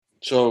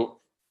So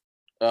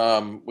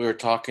we were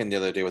talking the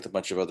other day with a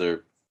bunch of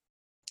other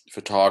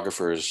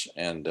photographers,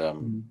 and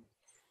Mhm.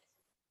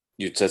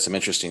 you said some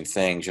interesting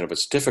things. But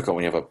it's difficult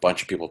when you have a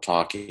bunch of people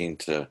talking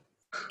to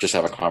just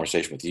have a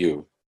conversation with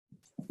you.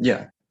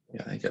 Yeah,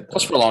 yeah, I get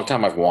Plus, that. for a long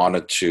time, I've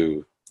wanted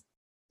to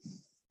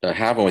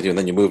have one with you, and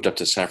then you moved up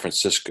to San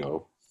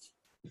Francisco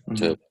Hmm.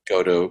 to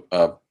go to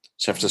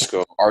San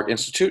Francisco Art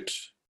Institute.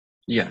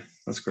 Yeah,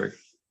 that's correct.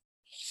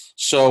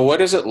 So,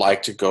 what is it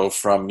like to go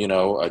from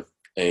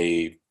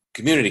a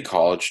community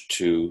college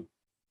to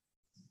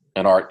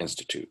an art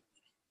institute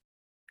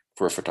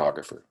for a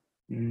photographer?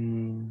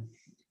 Mm,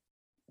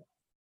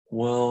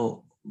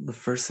 well, the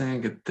first thing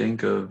I could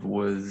think of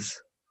was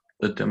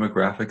the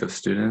demographic of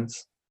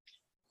students.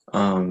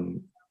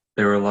 Um,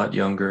 they were a lot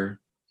younger,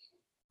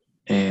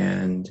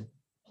 and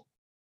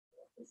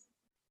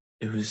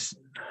it was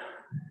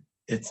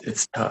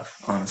it's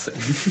tough,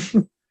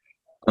 honestly.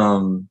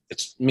 um,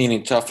 It's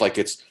meaning tough, like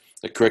it's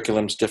the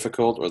curriculum's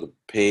difficult or the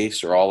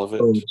pace or all of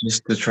oh, it.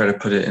 just to try to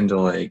put it into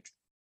like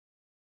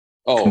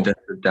Oh, condense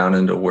it down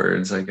into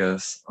words, I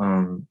guess.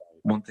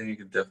 One thing I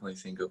could definitely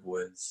think of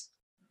was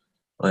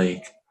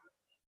like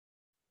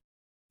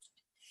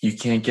you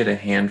can't get a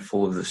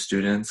handful of the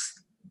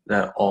students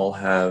that all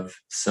have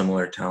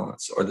similar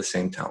talents or the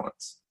same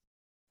talents.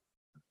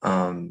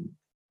 Um,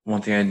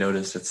 One thing I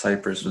noticed at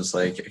Cypress was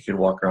like I could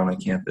walk around on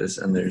campus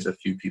and there's a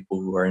few people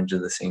who are into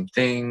the same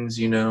things,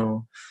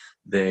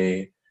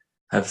 they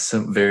have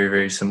some very,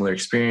 very similar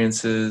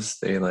experiences.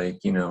 They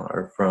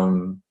are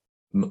from,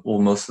 well,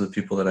 most of the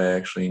people that I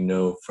actually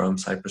know from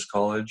Cypress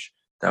College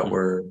that mm,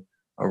 were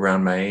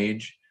around my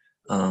age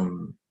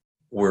um,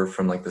 were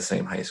from like the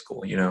same high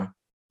school.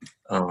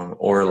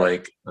 Or right,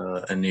 like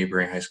a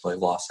neighboring high school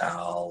like Los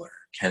Al or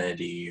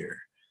Kennedy or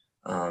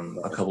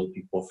a right. couple of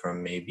people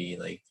from maybe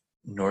like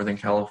Northern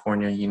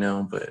California,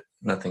 but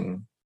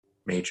nothing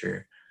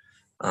major.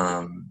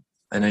 Um,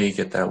 I know you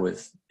get that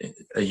with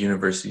a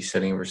university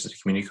setting versus a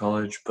community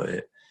college,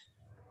 but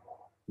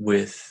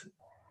with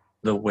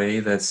the way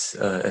that's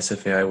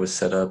SFAI was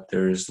set up,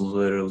 there's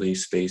literally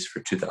space for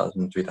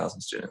 2,000,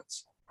 3,000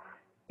 students.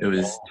 It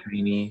was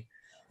tiny,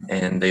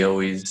 and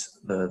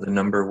the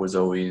number was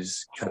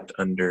always kept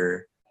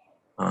under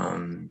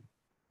um,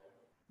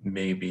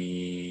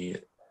 maybe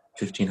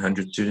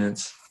 1,500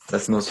 students.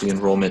 That's mostly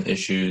enrollment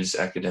issues,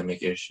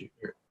 academic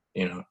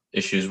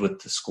issues with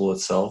the school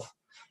itself.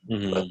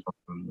 But Hmm.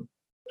 um,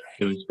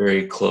 it was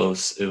very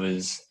close. It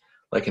was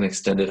like an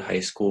extended high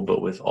school,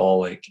 but with all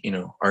like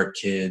art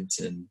kids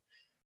and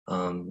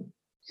um,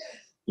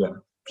 yeah,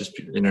 just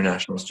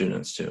international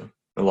students too.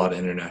 A lot of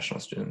international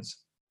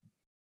students.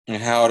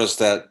 And how does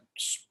that?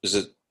 Is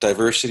it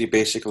diversity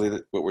basically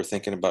what we're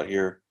thinking about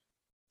here?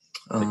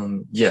 Like,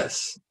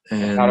 Yes,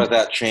 and how and did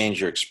that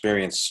change your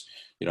experience?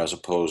 As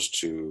opposed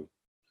to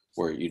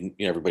where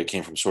everybody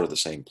came from sort of the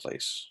same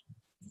place.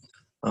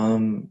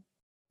 um,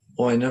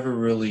 well, I never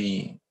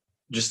really,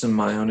 just in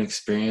my own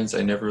experience,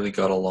 I never really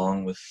got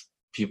along with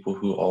people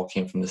who all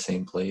came from the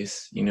same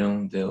place.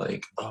 They're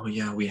like, oh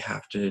yeah, we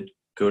have to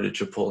go to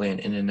Chipotle and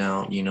In and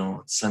Out,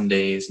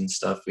 Sundays and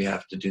stuff. We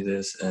have to do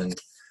this. And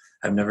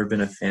I've never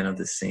been a fan of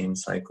the same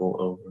cycle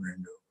over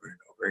and over and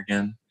over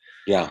again.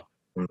 Yeah,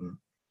 Um,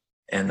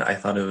 and I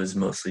thought it was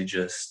mostly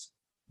just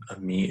a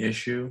me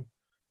issue,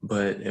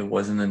 but it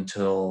wasn't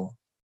until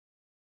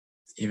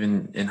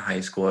even in high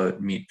school I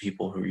would meet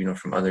people who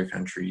from other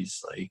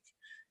countries like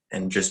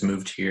and just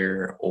moved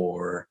here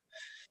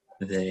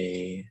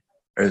they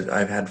or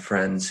I've had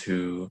friends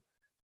who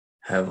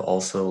have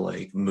also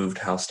like moved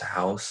house to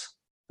house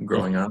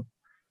growing hmm, up.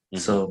 hmm,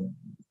 So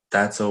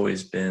that's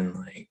always been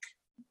like,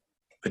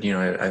 but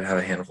I have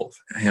a handful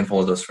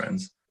of those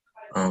friends.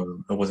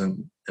 It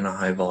wasn't in a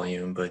high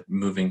volume, but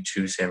moving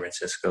to San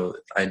Francisco,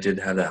 I did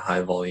have that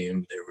high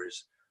volume. There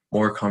was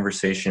more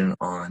conversation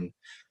on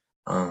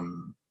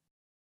um,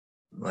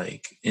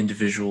 like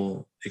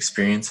individual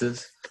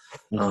experiences.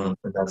 hmm.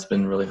 And that's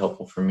been really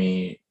helpful for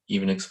me,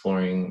 even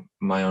exploring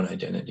my own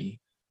identity.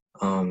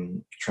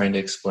 Trying to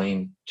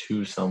explain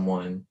to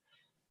someone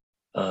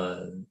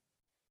uh,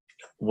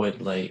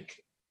 what, like,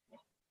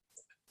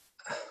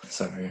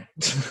 sorry,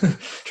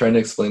 trying to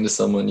explain to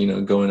someone,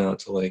 going out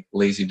to like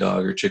Lazy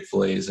Dog or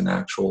Chick-fil-A is an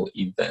actual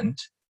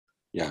event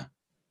Yeah,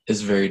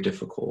 is very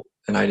difficult.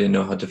 And I didn't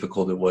know how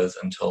difficult it was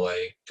until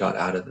I got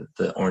out of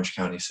the Orange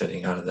County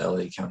setting, out of the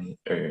LA County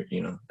or,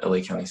 LA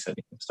County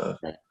setting and stuff.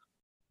 right.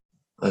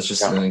 That's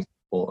just Yeah, an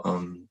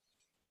example.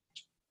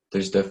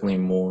 There's definitely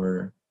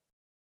more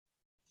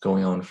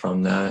going on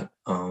from that.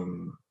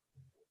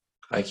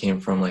 I came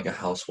from like a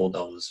household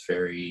that was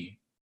very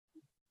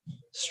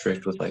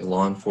strict with like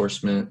law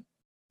enforcement,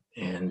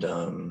 and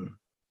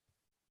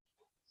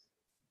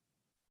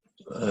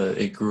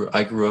I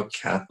grew up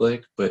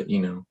Catholic, but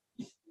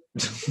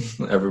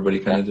everybody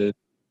kind yeah, of did.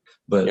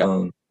 But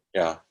yeah,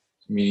 yeah.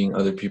 meeting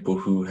other people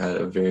who had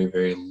a very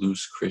very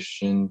loose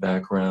Christian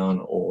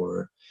background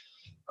or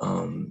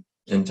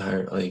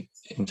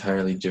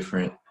entirely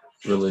different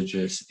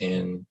religious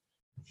and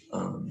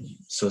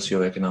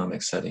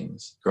socioeconomic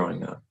settings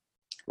growing up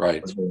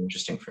Right. was very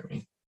interesting for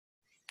me.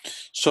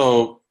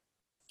 So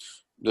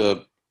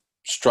the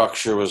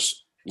structure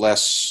was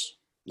less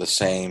the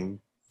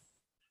same,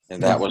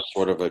 and that Mhm. was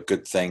sort of a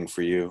good thing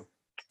for you.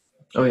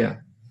 Oh yeah,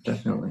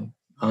 definitely.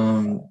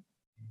 Um,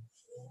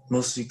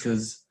 Mostly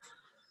because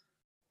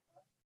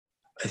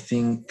I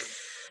think,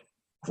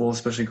 well,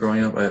 especially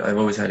growing up, I've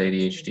always had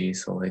ADHD.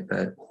 So like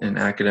that, in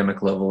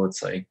academic level,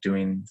 it's like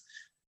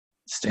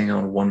staying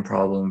on one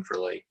problem for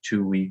like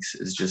 2 weeks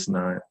is just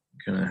not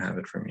gonna have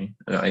it for me.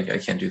 I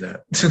can't do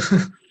that.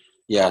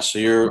 Yeah, so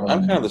I'm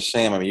kind of the um,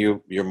 same. I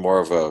mean, you're more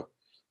of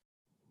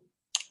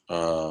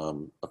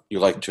you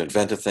like to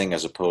invent a thing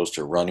as opposed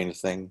to running a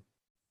thing.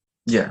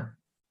 yeah,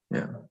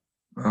 yeah.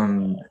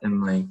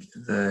 And like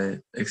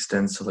that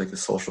extends to like a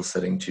social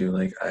setting too.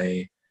 Like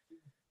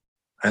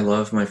I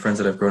love my friends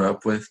that I've grown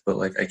up with, but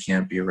like I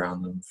can't be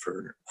around them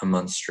for a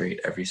month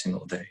straight every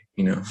single day,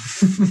 you know.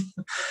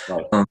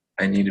 Right.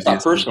 I need to It's be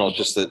not a personal, it's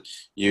just that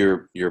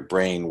your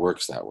brain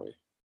works that way.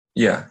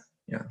 yeah,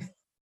 yeah.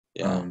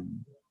 Yeah.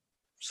 Um,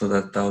 so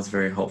that was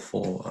very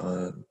helpful.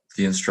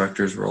 The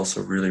instructors were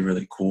also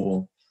really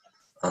cool.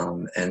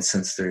 And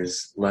since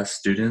there's less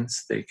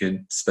students, they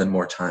could spend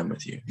more time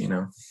with you, you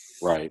know.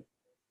 Right.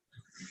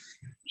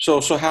 So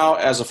how,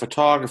 as a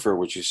photographer,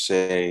 would you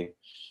say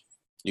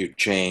you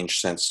changed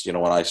since, when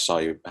I saw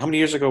you? How many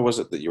years ago was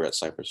it that you were at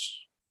Cypress?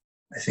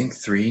 I think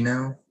 3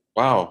 now.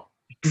 Wow,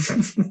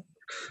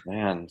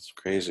 man, it's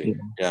Yeah, crazy.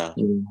 Yeah,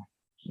 yeah,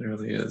 it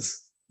really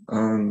is.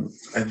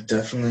 I've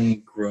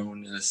definitely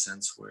grown in a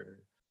sense where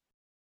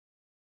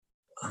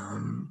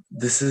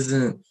this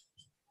isn't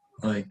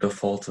like the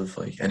fault of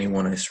like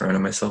anyone I surrounded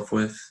myself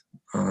with,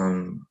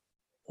 um,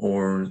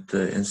 or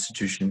the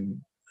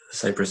institution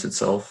Cypress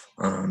itself.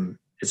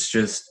 It's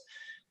just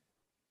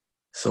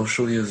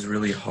socially is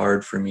really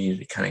hard for me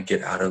to kind of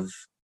get out of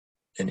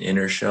an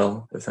inner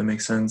shell, if that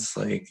makes sense.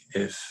 Like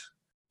if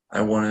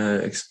I want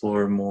to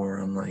explore more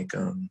on like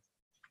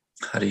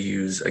how to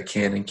use a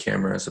Canon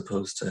camera as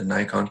opposed to a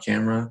Nikon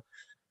camera,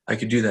 I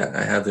could do that.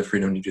 I have the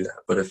freedom to do that.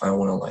 But if I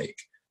want to like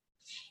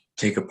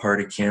take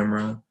apart a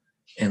camera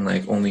and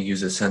like only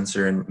use a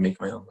sensor and make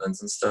my own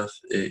lens and stuff,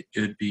 it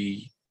would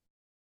be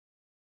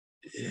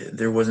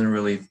there wasn't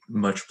really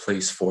much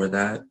place for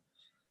that.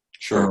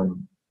 sure.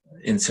 Um,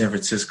 in San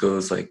Francisco,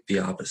 it's like the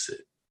opposite.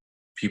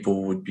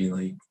 People would be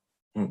like,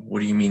 "What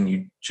do you mean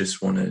you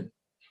just want to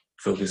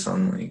focus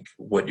on like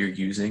what you're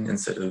using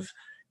instead of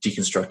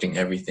deconstructing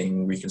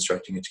everything,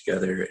 reconstructing it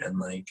together, and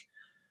like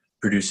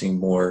producing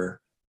more?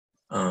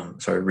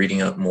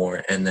 Reading up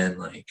more, and then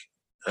like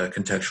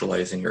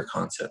contextualizing your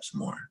concepts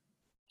more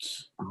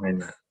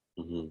behind that."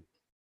 Hmm.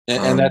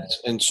 And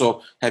Um,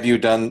 so have you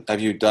done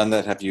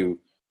that? Have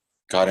you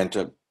got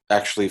into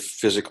actually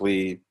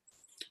physically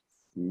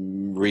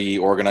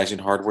reorganizing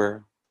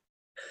hardware?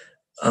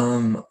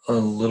 a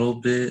little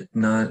bit,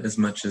 not as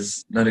much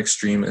as not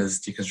extreme as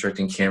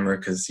deconstructing camera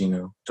because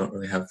don't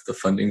really have the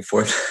funding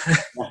for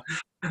that.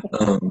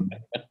 um,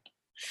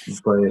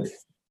 but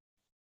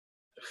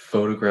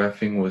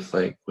photographing with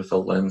a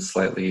lens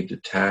slightly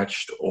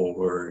detached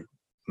or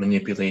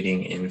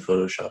manipulating in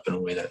Photoshop in a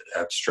way that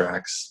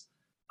abstracts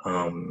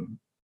um,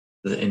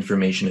 the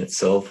information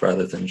itself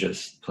rather than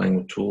just playing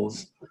with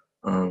tools.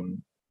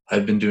 Um,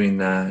 I've been doing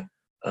that.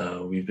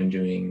 We've been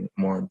doing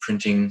more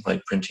printing,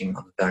 like printing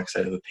on the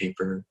backside of a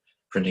paper,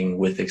 printing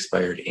with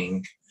expired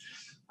ink.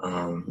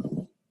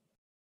 Um,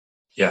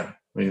 yeah,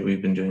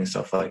 we've been doing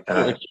stuff like So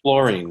that.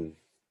 exploring.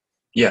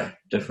 Yeah,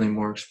 definitely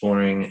more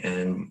exploring,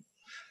 and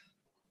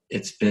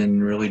it's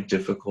been really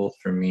difficult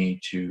for me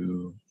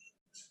to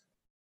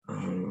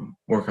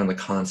work on the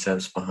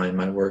concepts behind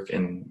my work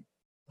and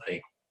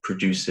like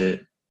produce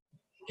it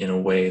in a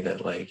way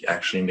that like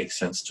actually makes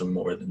sense to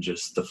more than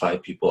just the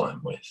 5 people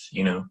I'm with,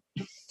 you know?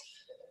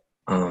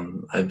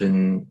 I've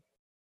been,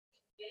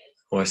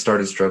 well, I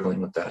started struggling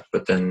with that,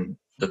 but then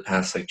the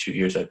past like 2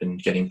 years, I've been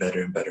getting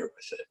better and better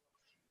with it.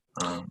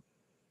 Um,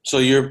 So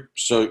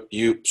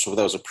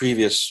that was a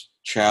previous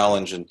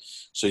challenge, and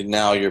so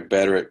now you're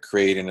better at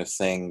creating a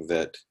thing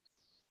that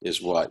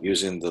is what,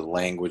 using the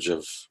language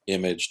of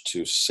image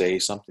to say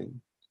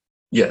something.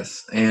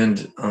 yes,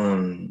 and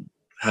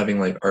having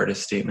like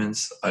artist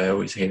statements. I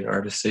always hated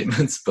artist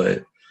statements,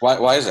 but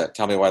Why is that?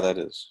 Tell me why that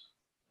is.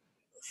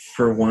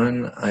 for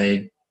one,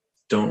 I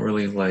don't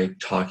really like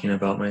talking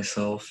about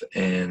myself,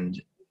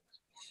 and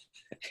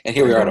And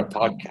here I we are on a don't.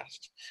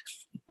 podcast.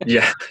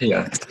 Yeah,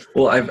 yeah.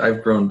 Well,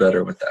 I've grown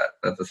better with that.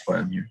 That's why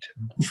I'm here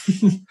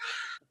too.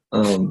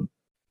 um,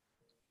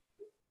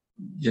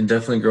 and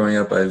definitely growing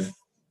up, I've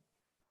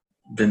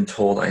been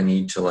told I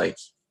need to like.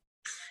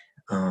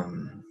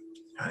 Um,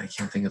 I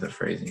can't think of the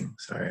phrasing.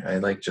 Sorry, I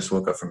like just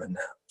woke up from a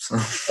nap, so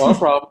Oh, no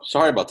problem.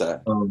 Sorry about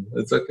that.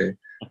 it's okay.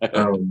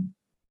 Um,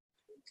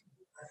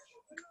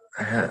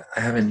 I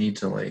have a need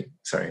to like.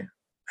 Sorry,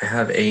 I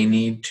have a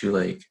need to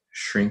like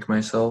shrink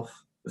myself.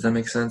 Does that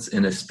make sense?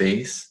 In a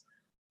space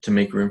to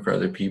make room for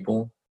other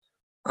people.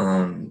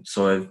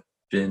 So I've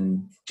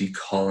been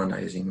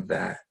decolonizing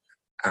that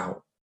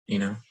out, you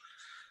know?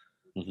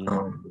 Hmm.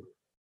 Um,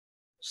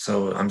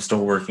 so I'm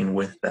still working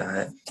with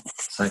that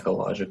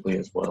psychologically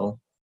as well.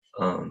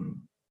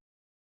 Um,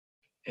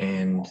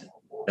 and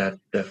that's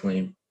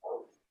definitely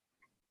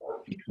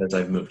because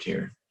I've moved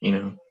here,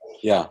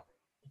 Yeah.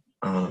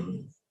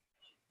 um,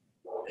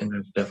 and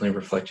that's definitely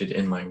reflected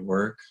in my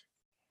work.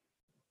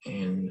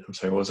 And I'm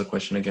sorry, what was the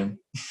question again?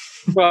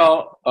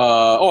 Well,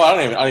 I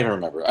don't even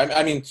remember.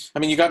 I mean,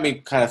 you got me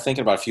kind of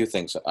thinking about a few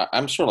things.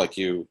 I'm sort of like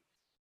you.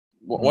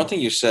 One Mhm. thing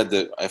you said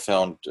that I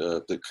found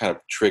that kind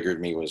of triggered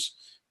me was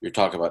you're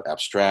talking about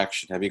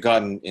abstraction. Have you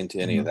gotten into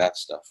any of Mhm. that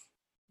stuff?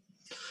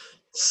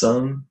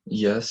 Some,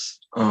 yes,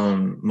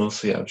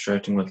 mostly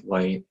abstracting with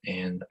light,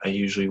 and I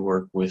usually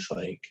work with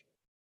like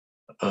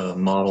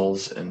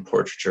models and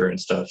portraiture and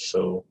stuff.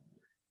 So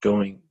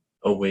going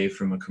away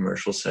from a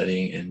commercial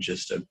setting and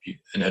just an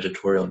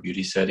editorial and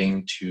beauty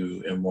setting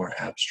to a more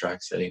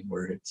abstract setting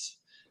where it's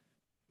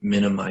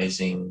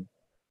minimizing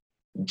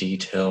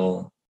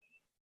detail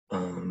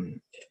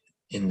um,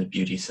 in the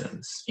beauty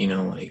sense.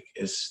 Like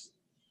it's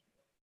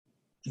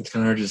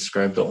kind of hard to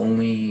describe. The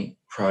only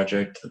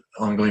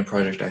ongoing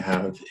project I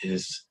have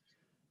is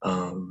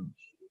um,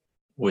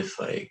 with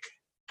like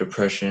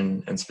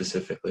depression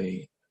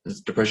specifically,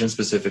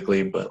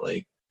 but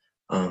like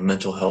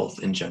mental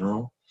health in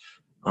general.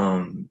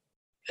 Um,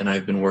 and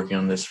I've been working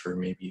on this for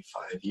maybe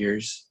 5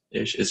 years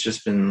ish. It's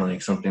just been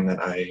like something that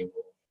I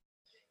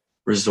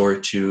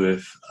resort to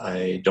if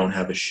I don't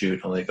have a shoot.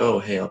 I'm like, oh,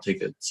 hey, I'll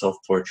take a self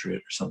portrait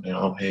or something.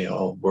 Oh, hey,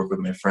 I'll work with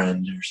my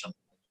friend or something.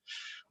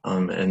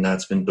 And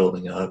that's been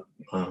building up.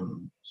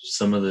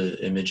 Some of the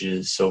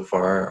images so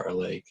far are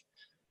like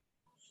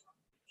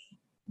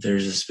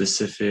there's a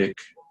specific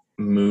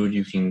mood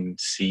you can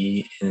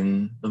see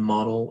in the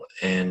model,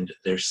 and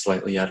they're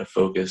slightly out of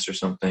focus or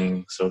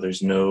something. So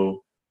there's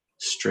no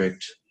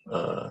strict.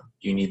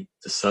 You need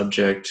the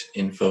subject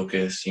in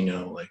focus,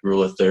 like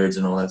rule of thirds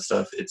and all that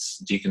stuff.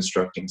 It's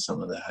deconstructing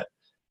some of that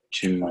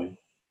Right. to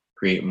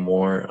create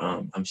more.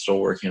 I'm still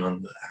working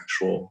on the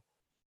actual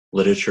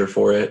literature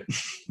for it,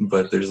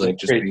 but there's Does it like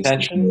just create basic.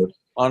 tension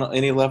on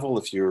any level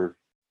if you're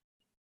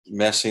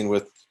messing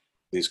with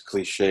these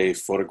cliche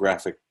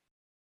photographic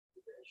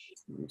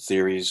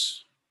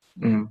theories?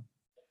 Mm,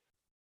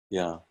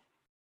 Yeah.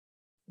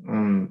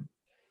 um,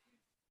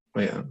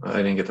 yeah, I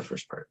didn't get the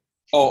first part.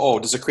 Oh,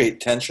 does it create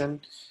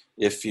tension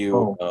if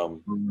you, Oh,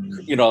 um,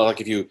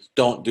 like if you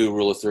don't do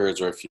rule of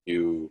thirds or if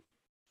you,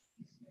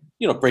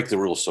 break the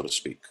rules, so to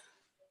speak?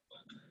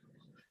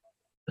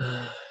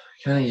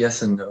 kind of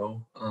yes and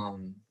no.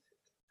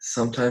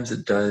 Sometimes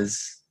it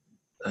does,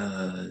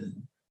 uh,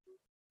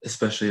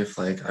 especially if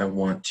like I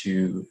want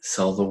to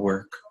sell the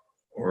work,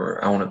 or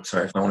if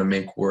I want to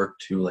make work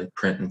to like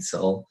print and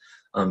sell.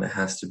 It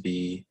has to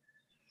be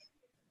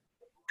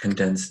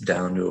condensed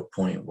down to a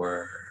point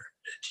where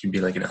it can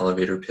be like an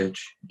elevator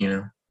pitch.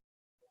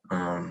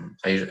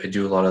 I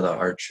do a lot of the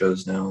art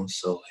shows now,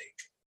 so like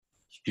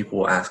people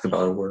will ask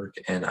about a work,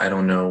 and I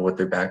don't know what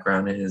their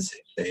background is,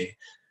 if they,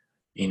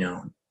 you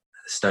know,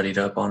 studied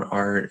up on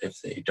art, if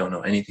they don't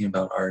know anything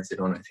about art, if they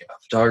don't know anything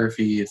about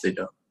photography, if they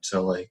don't.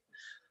 So like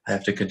I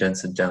have to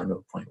condense it down to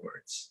a point where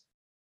it's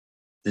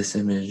this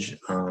image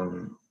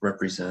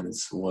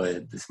represents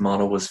what this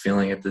model was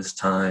feeling at this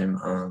time.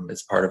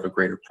 It's part of a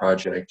greater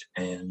project,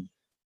 and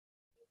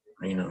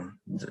you know,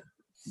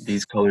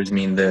 these colors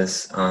mean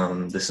this.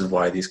 This is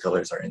why these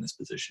colors are in this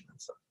position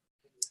and stuff.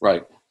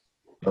 Right.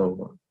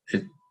 So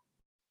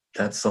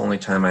that's the only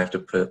time I have to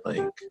put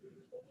like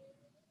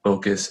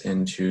focus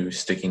into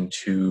sticking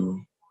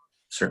to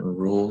certain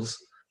rules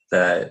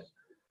that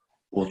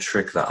will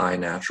trick the eye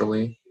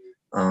naturally.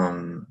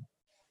 Um,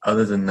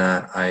 Other than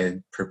that,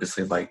 I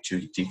purposely like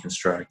to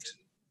deconstruct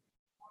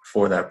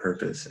for that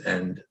purpose,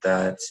 and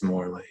that's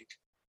more like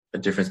a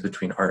difference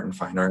between art and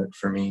fine art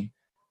for me.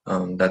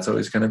 That's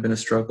always kind of been a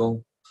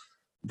struggle,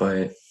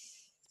 but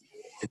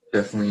it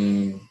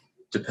definitely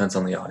depends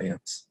on the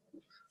audience.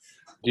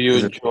 Do you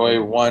Because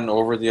enjoy one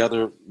over the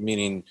other,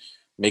 meaning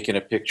making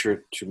a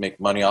picture to make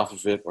money off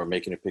of it or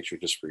making a picture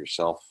just for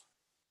yourself?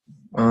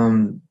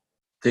 um,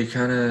 they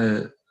kind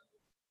of,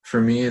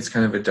 for me, it's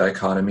kind of a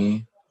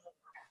dichotomy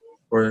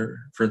for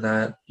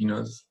that.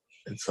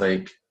 It's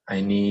like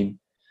I need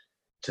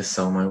to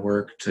sell my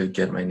work to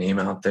get my name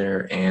out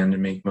there and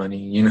make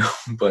money.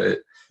 But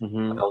I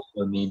Hmm.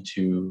 also need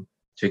to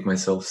take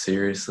myself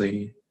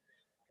seriously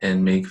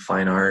and make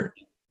fine art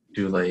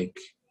to like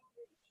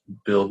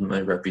build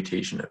my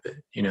reputation a bit.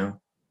 It's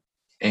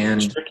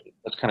And tricky.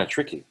 That's kind of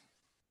tricky.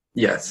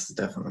 yes,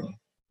 definitely.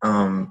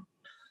 Um,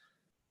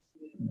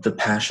 the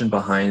passion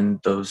behind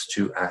those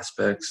two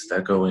aspects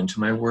that go into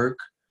my work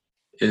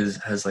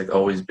has like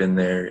always been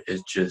there.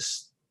 It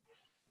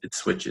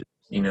switches.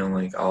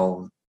 Like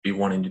I'll be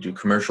wanting to do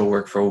commercial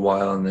work for a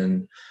while, and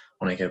then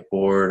when I get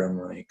bored, I'm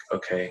like,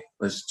 okay,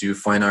 let's do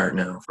fine art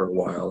now for a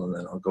while, and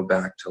then I'll go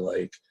back to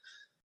like,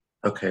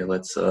 okay,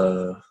 let's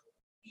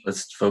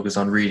focus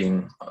on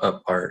reading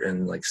up art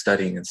and like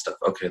studying and stuff.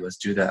 Okay, let's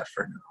do that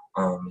for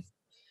now.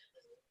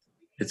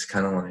 It's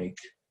kind of like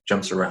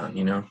jumps around.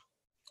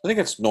 I think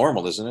it's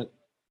normal, isn't it?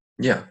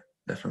 Yeah,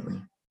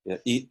 definitely. Yeah,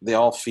 they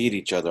all feed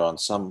each other on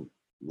some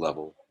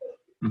level.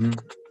 Hmm.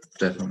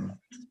 Definitely.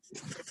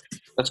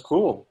 That's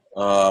cool.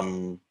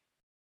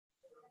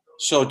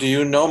 So, do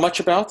you know much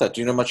about that?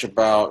 Do you know much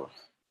about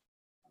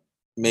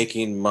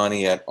making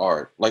money at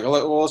art? Like,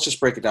 well, let's just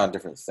break it down to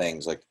different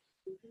things. Like,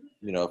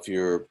 if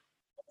you're,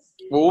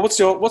 well, what's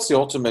the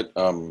ultimate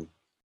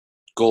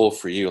goal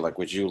for you? Like,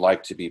 would you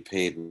like to be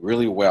paid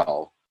really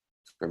well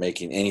for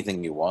making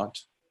anything you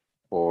want,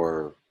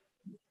 or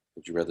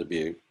would you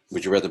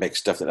rather make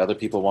stuff that other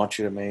people want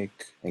you to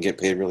make and get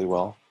paid really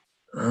well,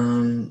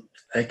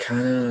 I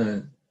kind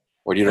of,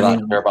 or do you I not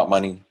care mean, about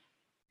money?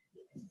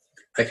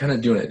 I kind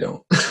of do and I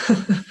don't.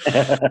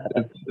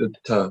 It's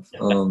tough.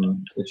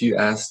 If you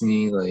asked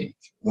me, like,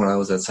 when I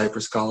was at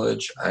Cypress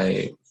College,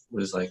 I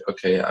was like,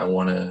 okay, I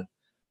want to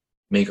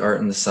make art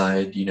on the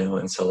side,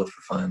 and sell it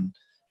for fun.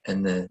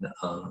 And then,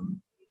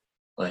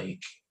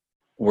 like,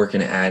 work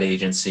in an ad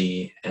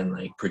agency and,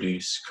 like,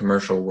 produce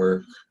commercial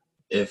work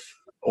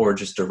or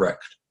just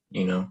direct,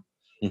 you know,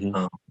 Hmm.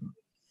 um,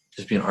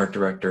 just be an art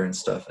director and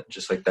stuff, and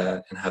just like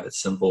that, and have it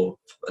simple,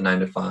 a 9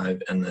 to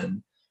 5. And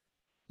then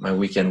my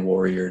weekend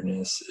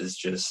warriorness is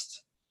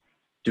just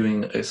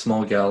doing a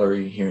small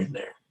gallery here and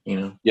there,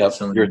 Yep, your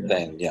selling.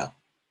 thing. Yeah.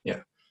 Yeah.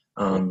 Yeah.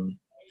 Um,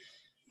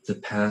 the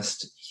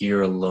past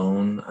year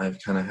alone, I've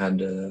kind of had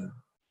to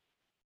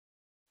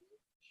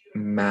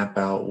map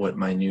out what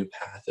my new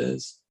path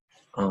is.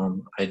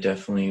 I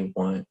definitely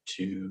want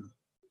to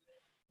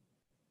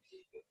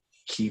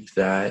keep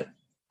that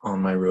on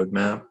my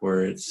roadmap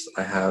where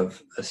I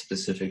have a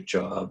specific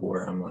job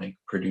where I'm like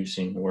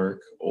producing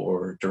work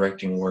or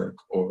directing work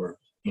or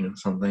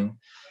something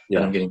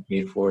that I'm Yeah. getting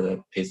paid for that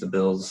pays the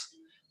bills,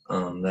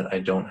 that I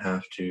don't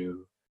have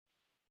to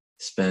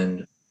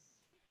spend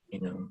you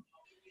know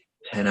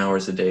 10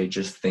 hours a day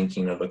just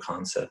thinking of a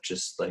concept,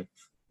 just like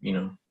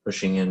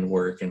pushing in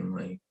work and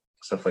like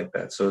stuff like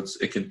that. So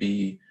it could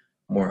be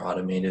more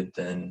automated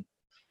than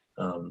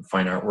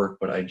fine artwork,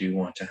 but I do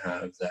want to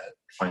have that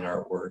fine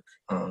artwork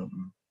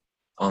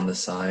on the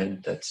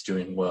side that's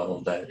doing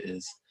well, that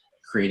is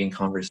creating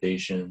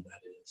conversation,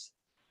 that is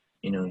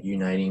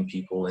uniting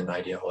people and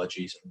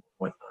ideologies and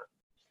whatnot.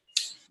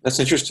 That's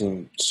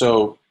interesting.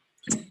 So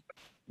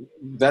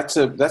that's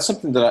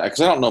something that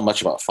because I don't know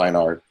much about fine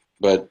art,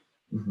 but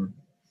Hmm.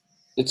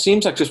 it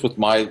seems like just with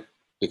my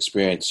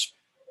experience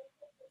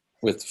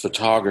with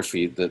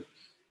photography that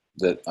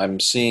I'm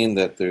seeing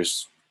that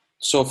there's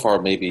so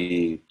far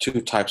maybe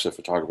two types of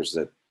photographers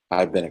that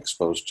I've been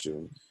exposed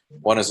to.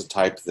 One is a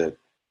type that,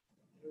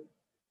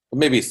 well,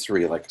 maybe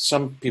three. Like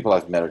some people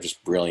I've met are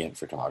just brilliant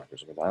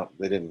photographers. I mean,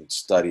 they didn't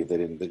study. They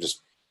didn't.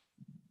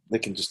 They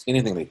can just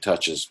anything they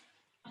touch is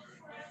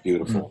Hmm.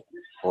 beautiful,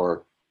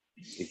 or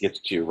it gets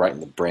to you right in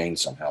the brain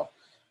somehow.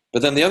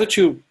 But then the other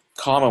two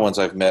common ones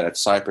I've met at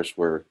Cypress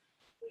were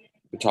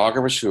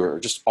photographers who are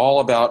just all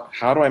about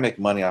how do I make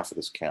money off of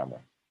this camera,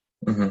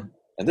 Hmm.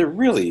 and they're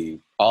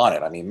really on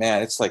it. I mean,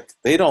 man, it's like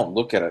they don't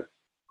look at it.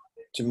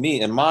 To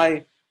me, in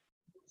my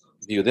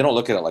view, they don't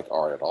look at it like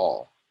art at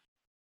all.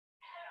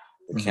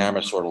 The Hmm.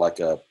 camera's sort of like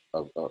a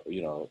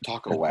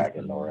taco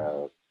wagon or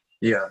a.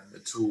 Yeah, a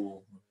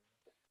tool.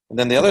 And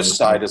then the other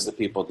side is the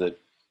people that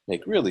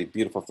make really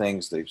beautiful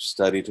things. They've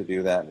studied to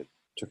do that, and it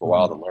took a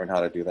while to Mhm. learn how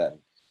to do that.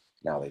 And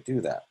now they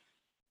do that.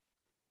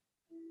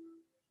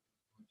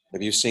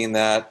 Have you seen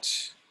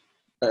that?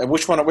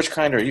 Which one? Which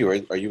kind are you?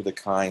 Are you the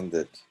kind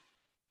that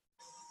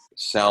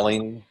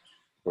selling,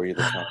 or are you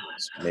the kind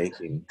that's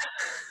making?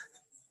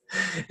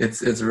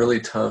 It's really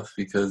tough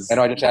I know because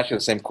I just asked you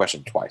the same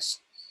question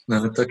twice.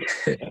 no, it's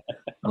okay.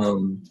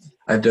 Um,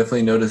 I've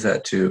definitely noticed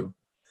that too,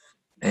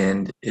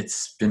 and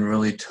it's been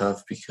really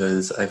tough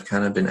because I've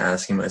kind of been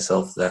asking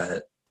myself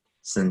that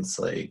since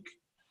like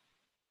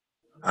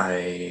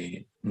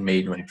I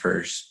made my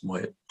first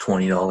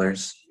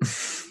 $20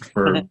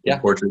 for a Yeah,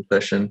 portrait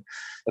session,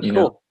 that's you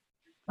know. cool.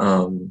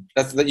 Um,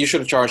 That you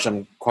should have charged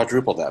them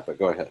quadruple that, but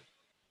go ahead.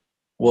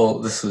 well,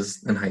 this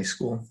was in high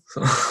school,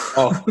 so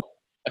Oh,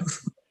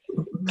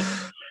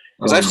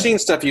 because I've um, seen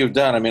stuff you've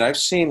done. I mean, I've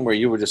seen where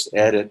you would just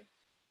edit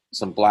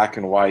some black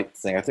and white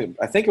thing. I think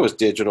it was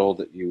digital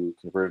that you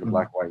converted to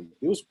black and white.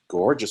 It was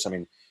gorgeous. I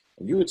mean,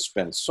 and you would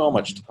spend so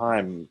much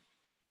time.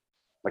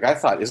 Like I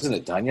thought, isn't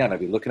it done yet? And I'd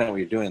be looking at what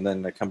you're doing, and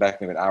then I come back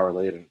maybe an hour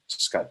later and it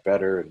just got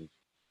better. And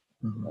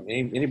I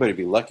mean, anybody would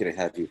be lucky to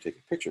have you take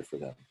a picture for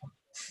them.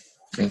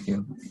 thank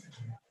you.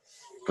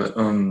 But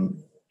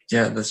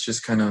yeah, that's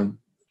just kind of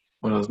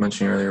what I was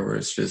mentioning earlier, where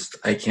it's just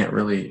I can't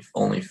really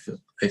only fill.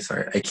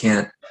 Sorry, I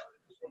can't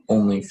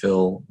only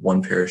fill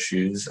one pair of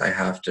shoes. I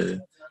have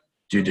to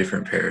do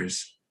different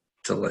pairs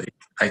to like.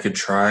 I could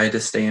try to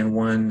stay in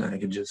one. I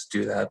could just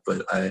do that,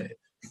 but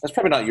That's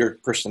probably not your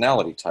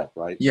personality type,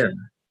 right? yeah,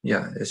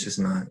 yeah, it's just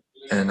not.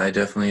 And I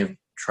definitely have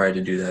tried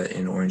to do that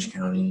in Orange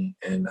County,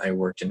 and I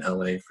worked in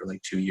LA for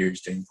like 2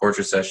 years doing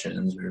portrait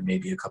sessions or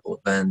maybe a couple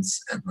events,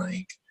 and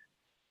like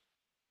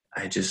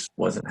I just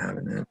wasn't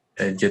having it.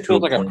 I'd get to Feels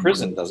a like a point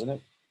prison, where doesn't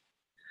it?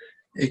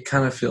 it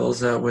kind of feels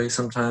that way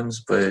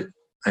sometimes, but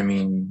I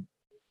mean,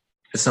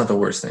 it's not the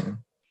worst thing.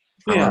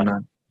 Yeah, I'm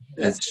not.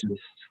 yeah. It's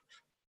just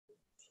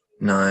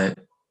not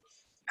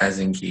as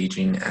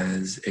engaging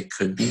as it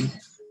could be,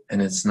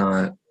 and it's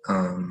not.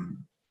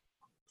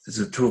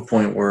 it's to a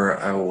point where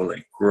I will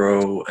like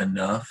grow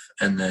enough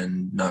and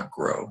then not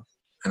grow,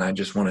 and I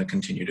just want to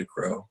continue to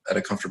grow at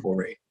a comfortable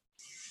rate.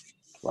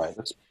 Right.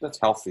 That's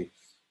healthy. Yep.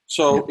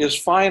 So is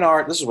fine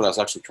art? This is what I was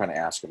actually trying to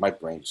ask you. My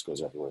brain just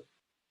goes everywhere.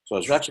 So I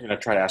was actually going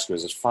to try to ask you: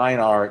 is this fine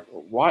art?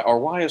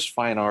 Why is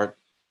fine art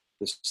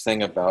this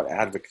thing about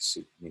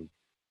advocacy? I mean,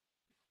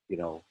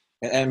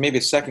 and maybe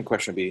a second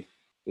question would be: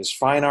 is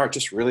fine art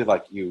just really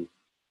like you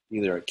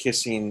either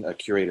kissing a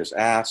curator's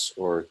ass,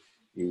 or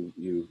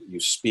you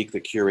speak the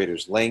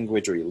curator's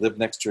language, or you live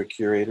next to a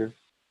curator?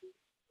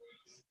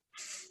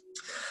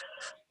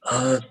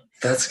 Uh,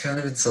 that's kind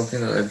of been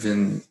something that I've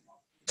been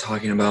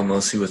talking about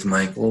mostly with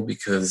Michael,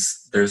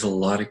 because there's a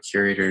lot of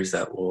curators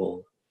that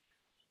will,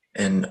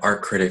 and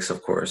art critics,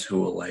 of course,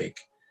 who will like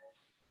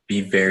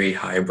be very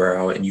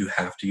highbrow, and you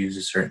have to use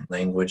a certain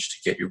language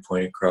to get your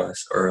point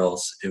across, or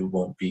else it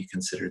won't be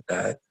considered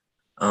that.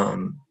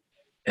 Um,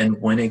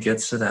 and when it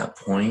gets to that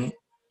point,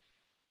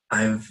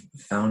 I've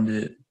found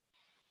it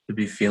to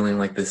be feeling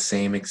like the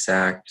same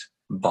exact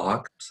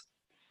box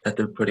that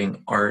they're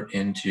putting art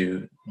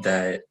into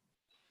that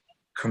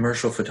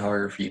commercial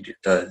photography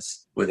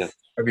does Yeah, with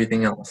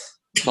everything else,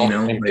 it's all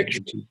the same like,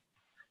 picture.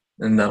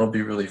 and that'll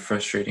be really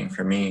frustrating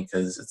for me,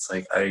 because it's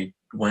like I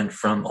went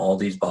from all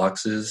these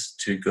boxes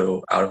to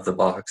go out of the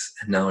box,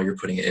 and now you're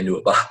putting it into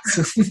a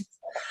box.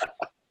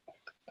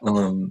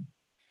 um,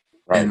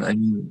 Right. and I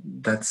mean,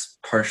 that's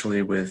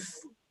partially with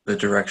the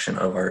direction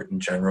of art in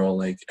general.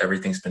 Like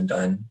everything's been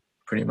done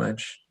pretty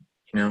much,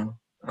 you know.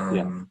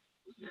 Yeah. Um,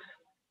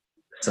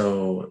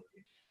 so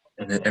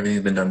and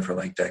everything's been done for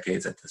like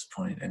decades at this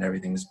point, and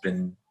everything's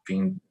been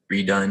being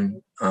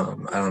redone. I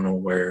don't know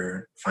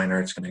where fine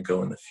art's going to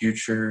go in the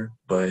future,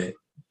 but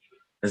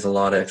there's a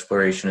lot of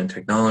exploration in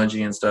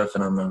technology and stuff,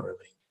 and I'm not really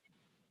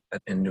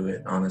that into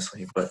it,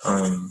 honestly. But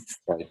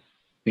Right.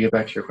 to get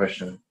back to your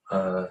question,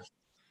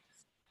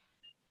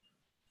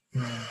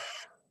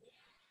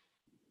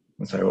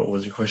 I'm sorry, what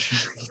was your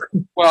question?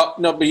 Well,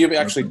 no, but you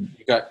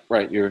got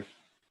right.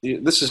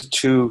 This is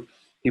two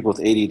people with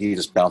ADD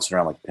just bouncing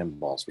around like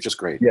pinballs, which is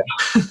great. Yeah.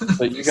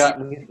 But you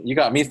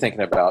got me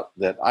thinking about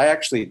that. I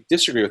actually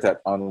disagree with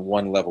that on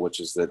one level, which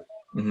is that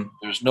Mhm.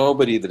 there's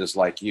nobody that is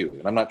like you.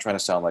 And I'm not trying to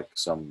sound like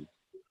some,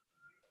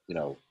 you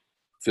know,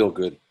 feel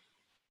good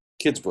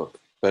kids book,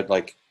 but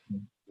like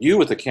you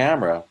with the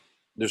camera,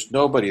 there's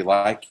nobody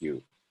like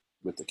you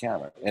with the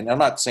camera. And I'm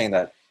not saying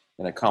that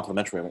in a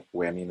complimentary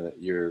way. I mean that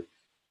you're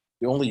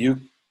the only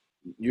you.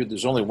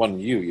 There's only one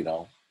you,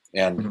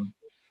 and Mhm.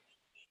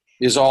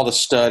 is all the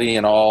study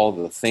and all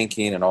the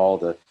thinking and all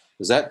the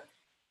does that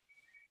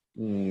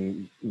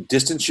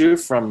distance you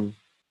from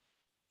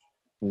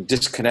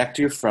disconnect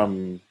you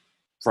from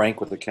Frank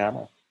with the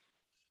camera?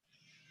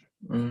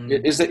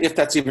 Mm, Is that if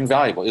that's even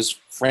valuable? Is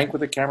Frank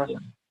with the camera yeah.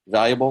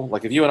 valuable?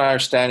 Like if you and I are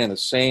standing in the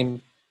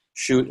same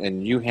shoot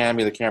and you hand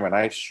me the camera and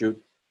I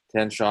shoot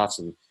 10 shots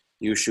and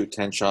you shoot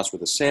 10 shots with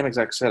the same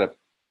exact setup,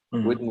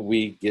 Mhm. wouldn't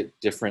we get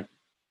different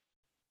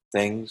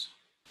things?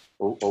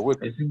 Or would,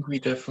 I think we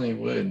definitely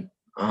would.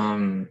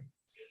 Um,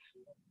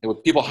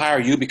 would people hire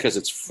you because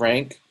it's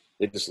Frank?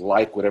 They just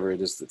like whatever it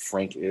is that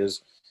Frank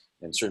is.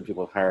 And certain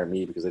people hire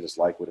me because they just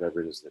like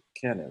whatever it is that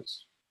Ken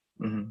is.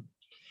 mhm.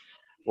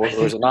 Or, I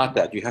or is think it not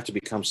that? You have to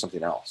become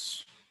something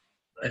else.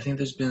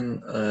 there's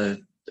been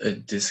a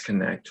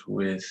disconnect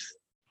with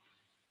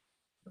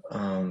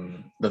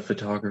the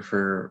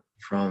photographer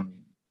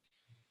from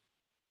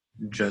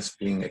just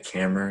being a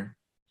camera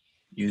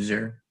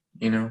user,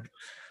 you know.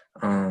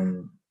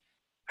 Um,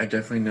 I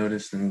definitely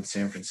noticed in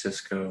San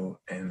Francisco,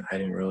 and I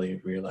didn't really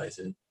realize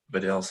it,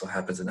 but it also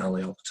happens in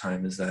LA all the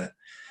time, is that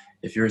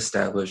if you're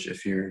established,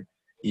 if you're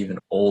even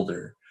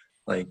older,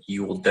 like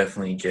you will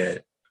definitely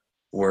get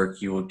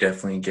work, you will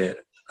definitely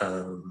get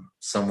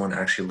someone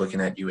actually looking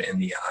at you in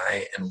the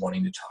eye and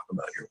wanting to talk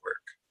about your work.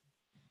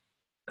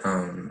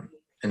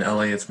 In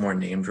LA, it's more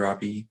name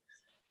droppy,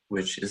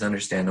 which is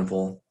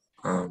understandable.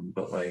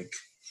 But like,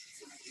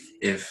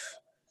 if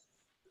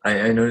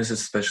I notice,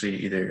 especially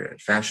either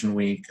at Fashion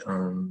Week,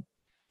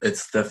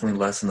 it's definitely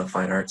less in the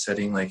fine art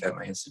setting. Like at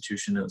my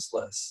institution, it was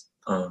less.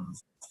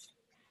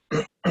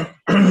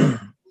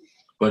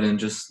 But in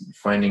just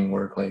finding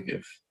work, like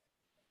if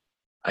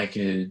I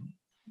could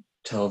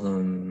tell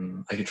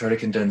them, I could try to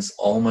condense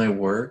all my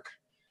work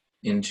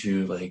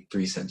into like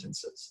 3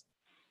 sentences.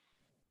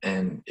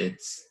 And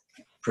it's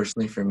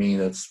personally for me,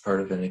 that's part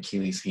of an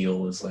Achilles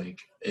heel, is like,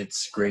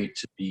 it's great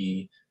to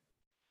be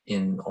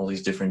in all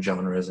these different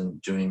genres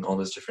and doing all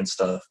this different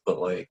stuff, but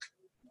like,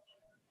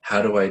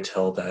 how do I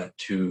tell that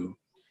to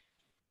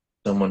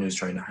someone who's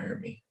trying to hire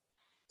me?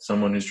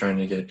 Someone who's trying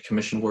to get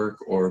commission work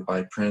or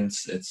buy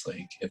prints, it's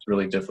like, it's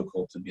really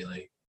difficult to be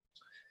like,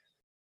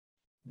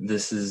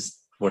 this is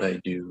what I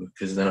do,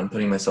 because then I'm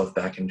putting myself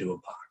back into a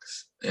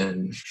box.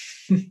 And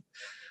Yeah.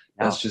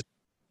 that's just,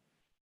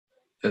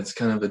 that's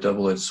kind of a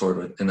double-edged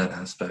sword in that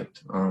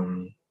aspect.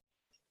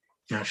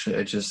 Actually,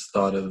 I just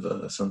thought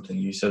of something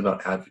you said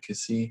about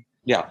advocacy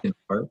Yeah. in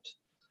art.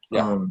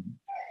 Yeah.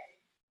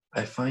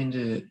 I find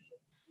it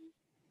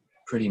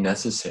pretty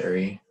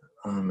necessary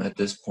at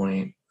this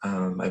point.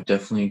 I've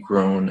definitely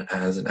grown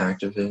as an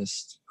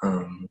activist.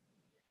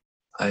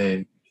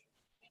 I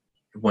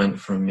went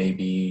from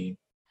maybe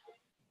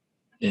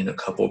in a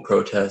couple of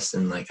protests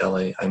in like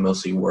LA. I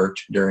mostly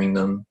worked during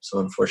them, so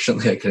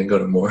unfortunately I couldn't go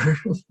to more.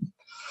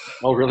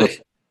 Oh, really?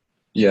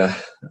 Yeah,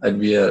 I'd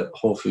be at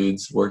Whole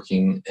Foods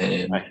working,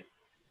 and Right.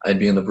 I'd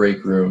be in the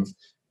break room,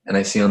 and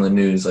I see on the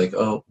news like,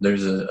 oh,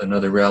 there's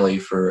another rally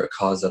for a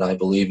cause that I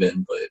believe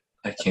in, but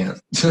I can't,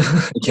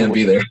 I can't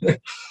be there.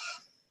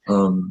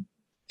 Um,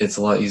 it's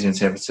a lot easier in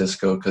San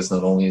Francisco because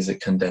not only is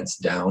it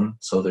condensed down,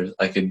 so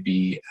I could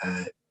be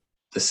at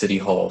the city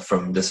hall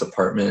from this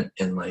apartment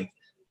in like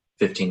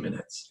 15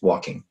 minutes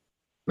walking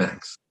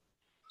max.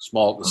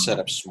 Small, the Um,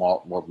 setup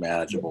small, more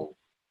manageable.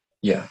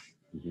 yeah.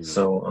 Mhm.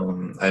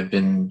 So I've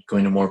been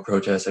going to more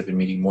protests. I've been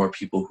meeting more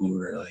people who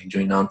are like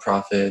doing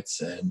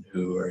nonprofits and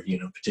who are,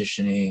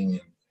 petitioning.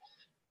 And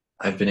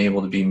I've been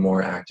able to be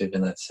more active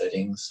in that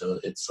setting. So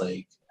it's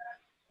like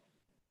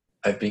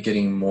I've been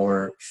getting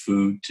more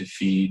food to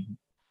feed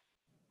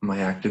my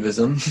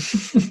activism.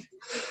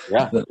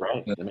 Yeah,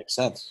 right. That makes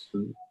sense.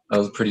 I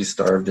was pretty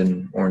starved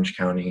in Orange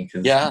County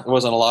because, Yeah, there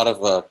wasn't a lot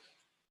of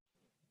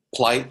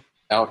plight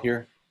out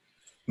here.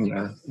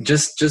 yeah,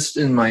 just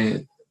in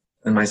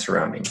my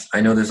surroundings.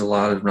 I know there's a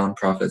lot of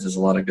nonprofits, there's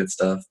a lot of good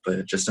stuff,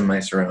 but just in my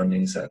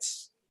surroundings,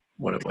 that's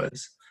what it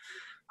was.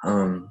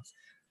 Um,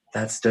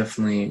 that's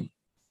definitely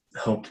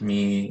helped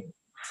me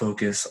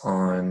focus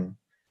on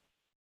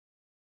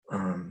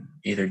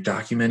either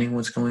documenting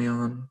what's going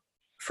on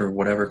for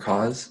whatever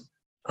cause,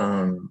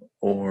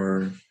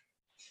 or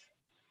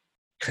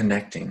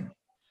connecting,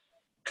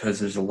 because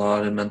there's a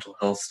lot of mental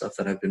health stuff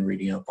that I've been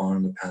reading up on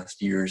in the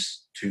past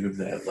years too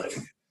that like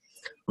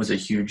was a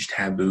huge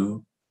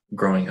taboo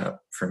growing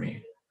up for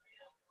me.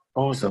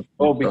 Oh, So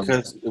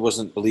because it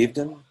wasn't believed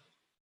in.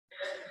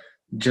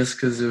 just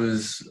because it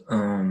was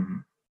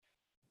the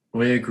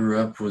way I grew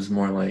up was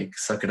more like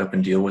suck it up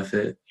and deal with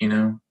it,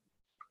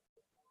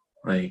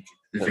 like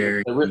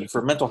very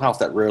For mental health,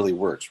 that rarely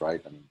works,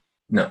 right? I mean,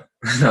 no,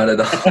 not at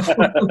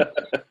all.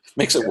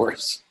 makes it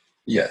worse.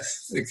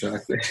 Yes,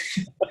 exactly.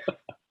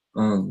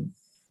 um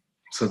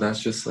so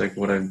that's just like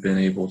what I've been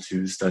able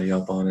to study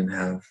up on and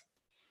have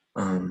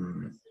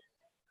um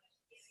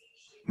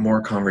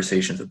more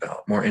conversations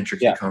about, more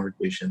intricate Yeah,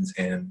 conversations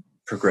and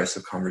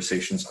progressive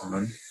conversations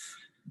on,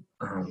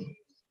 um,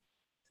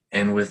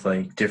 and with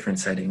like different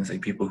settings,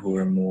 like people who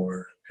are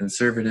more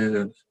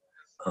conservative,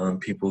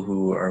 people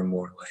who are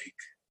more like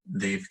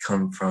they've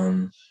come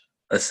from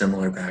a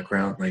similar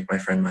background. Like my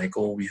friend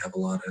Michael, we have a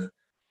lot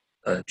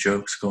of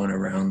jokes going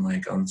around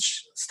like on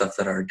stuff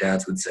that our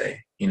dads would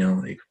say,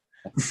 like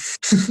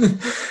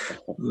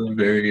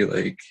very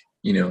like,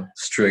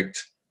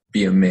 strict,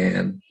 be a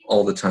man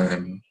all the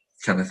time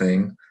kind of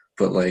thing.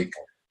 But like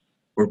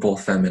we're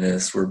both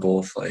feminists, we're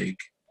both like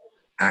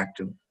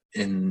active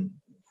in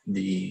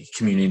the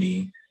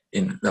community,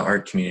 in the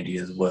art community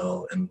as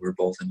well, and we're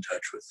both in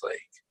touch with like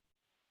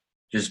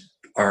just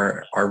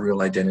our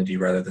real identity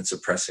rather than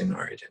suppressing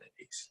our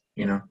identities.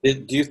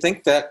 Do you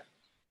think that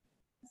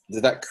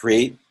did that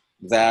create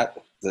that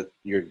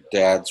your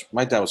dad's?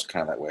 My dad was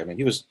kind of that way. I mean,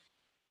 he was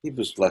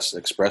less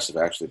expressive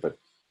actually, but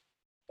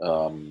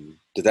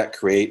did that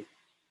create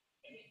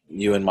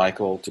you and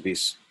Michael to be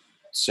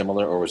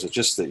similar, or was it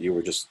just that you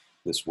were just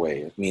this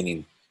way,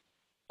 meaning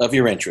of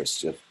your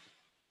interests, of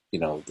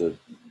the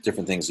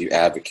different things you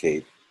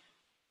advocate?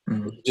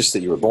 Mhm. Just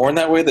that you were born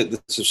that way, that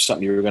this is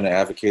something you were going to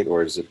advocate,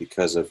 or is it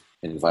because of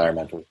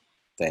environmental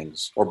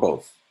things, or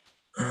both?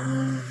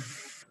 um,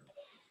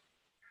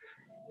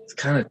 it's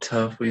kind of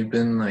tough. We've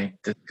been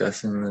like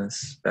discussing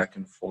this back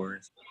and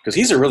forth. Because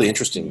he's a really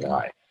interesting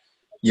guy. And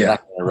Yeah,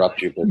 not to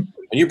interrupt you, but when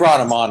you brought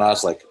him on, I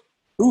was like,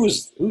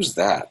 who's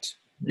that?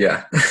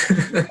 yeah.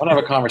 I want to have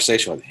a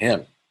conversation with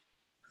him.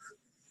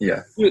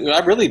 Yeah, I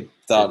really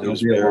thought he it'll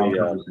was be a long very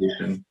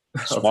conversation.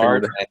 I'll figure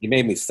smart, it out. and he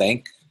made me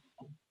think.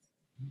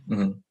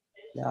 Mhm.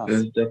 Yeah,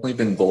 It's definitely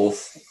been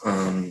both.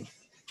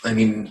 I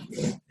mean,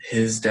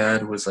 his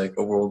dad was like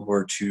a World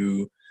War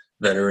II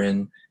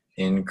veteran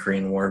and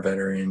Korean War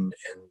veteran,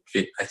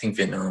 and I think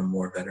Vietnam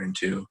War veteran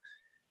too.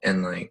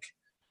 And like,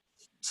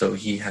 so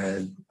he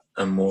had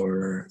a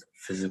more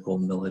physical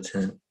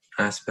militant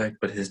aspect,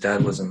 but his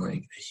dad wasn't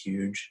like a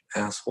huge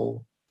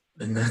asshole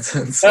in that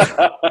sense.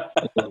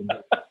 Um,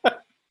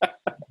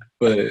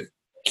 but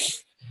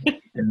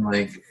and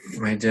like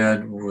my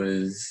dad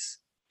was,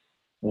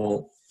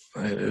 well,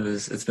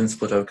 it's been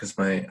split up because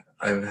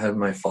I've had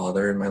my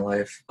father in my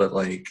life, but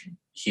like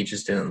he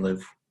just didn't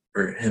live,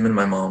 or him and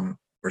my mom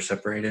were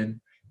separated,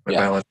 my yeah,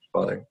 biological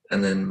father,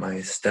 and then my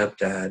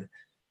stepdad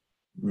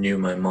knew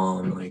my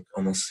mom like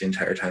almost the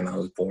entire time I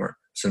was born,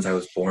 since I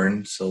was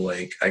born. So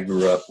like I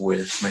grew up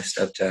with my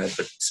stepdad,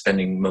 but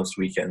spending most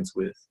weekends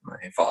with my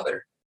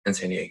father in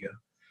San Diego.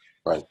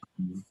 right,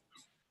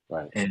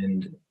 right.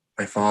 And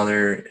my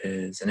father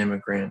is an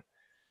immigrant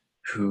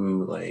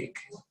who like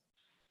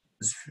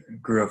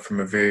grew up from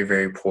a very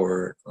very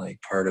poor like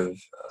part of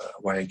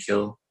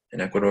Guayaquil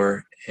in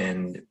Ecuador,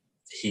 and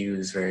he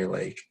was very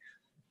like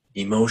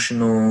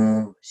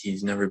emotional.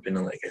 He's never been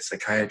like a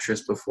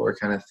psychiatrist before,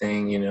 kind of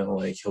thing.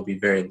 Like he'll be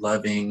very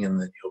loving, and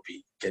then he'll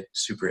get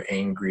super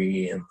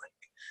angry and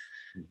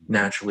like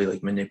naturally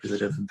like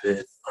manipulative a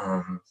bit.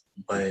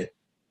 But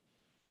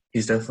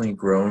he's definitely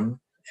grown,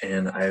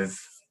 and I've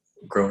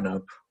grown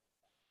up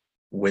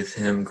with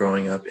him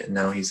growing up, and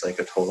now he's like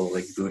a total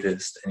like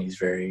Buddhist, and he's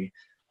very,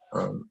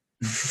 um,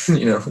 it's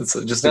just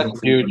a That's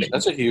complete huge.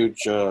 That's 180. a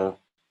huge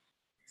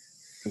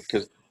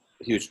because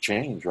huge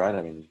change, right?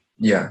 I mean,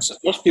 Yeah,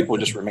 most people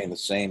just remain the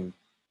same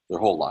their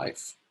whole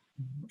life.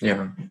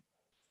 yeah.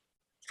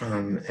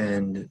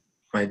 And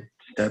my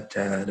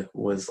stepdad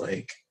was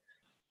like,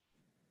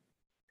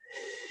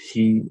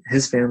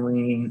 his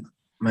family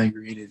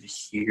migrated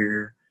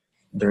here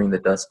during the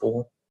Dust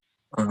Bowl,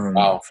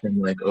 Wow, from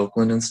like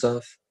Oakland and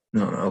stuff.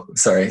 No, no, Oakland,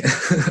 sorry,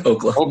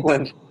 Oakland.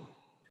 Oakland.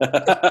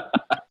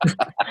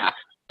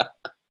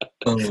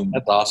 Um,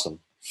 That's awesome.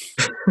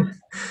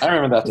 I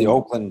remember that the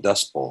Oakland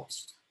Dust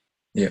Bowls.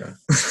 yeah.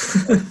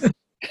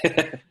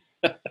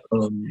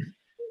 um,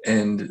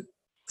 and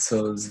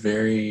so it was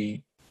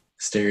very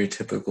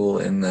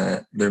stereotypical in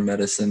that their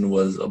medicine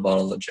was a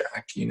bottle of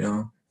Jack.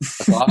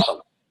 That's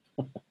awesome.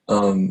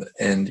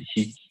 And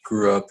he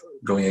grew up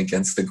going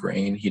against the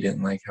grain. He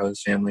didn't like how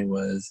his family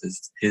was.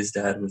 His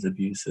dad was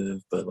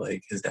abusive, but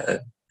like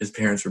his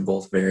parents were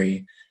both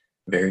very,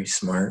 very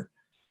smart.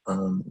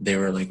 They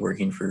were like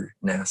working for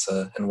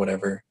NASA and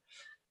whatever.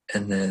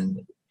 And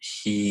then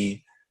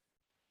he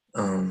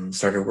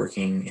started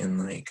working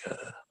in like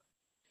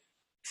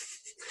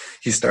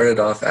he started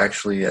off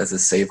actually as a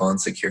save-on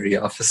security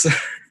officer.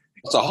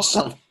 That's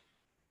awesome.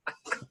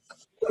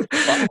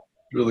 Wow.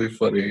 Really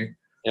funny.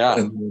 Yeah.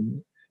 And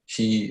then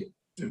he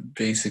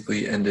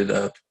basically ended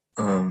up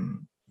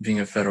being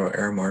a federal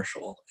air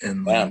marshal,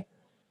 and Man. like,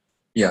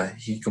 yeah,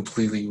 he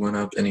completely went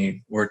up and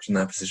he worked in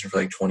that position for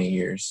like 20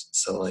 years.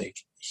 So like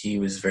he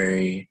was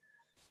very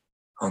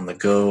on the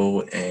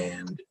go,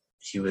 and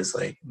he was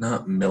like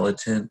not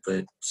militant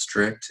but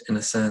strict in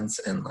a sense,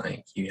 and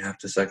like you have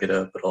to suck it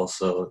up, but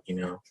also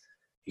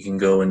you can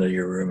go into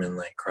your room and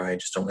like cry,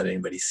 just don't let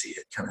anybody see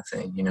it, kind of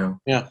thing.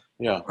 Yeah.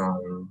 Yeah.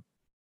 um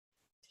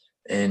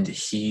and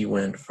he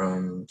went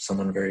from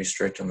someone very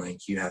strict and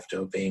like you have to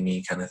obey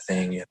me kind of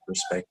thing, you have to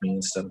respect me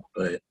and stuff,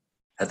 but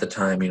at the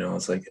time I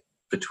was like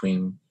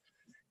between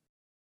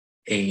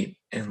 8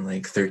 and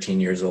like 13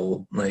 years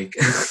old, like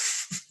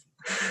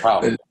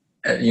Wow.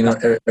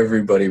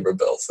 everybody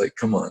rebels, like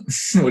come on.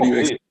 What do you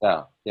expect?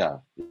 Yeah. Yeah.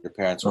 Your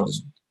parents were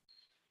just um,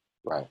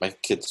 right. My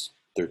kid's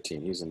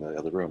 13. He's in the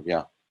other room.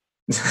 Yeah.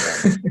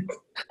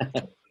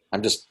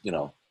 I'm just,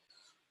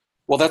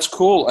 well, that's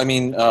cool. I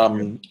mean,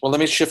 well, let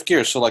me shift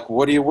gears. So, like,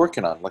 what are you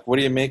working on? Like, what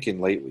are you making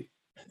lately?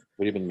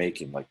 What have you been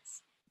making? Like,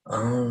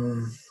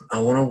 I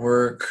want to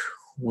work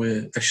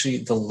with, actually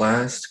the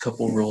last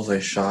couple roles I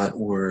shot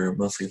were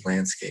mostly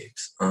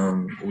landscapes.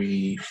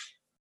 We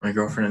My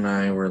girlfriend and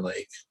I were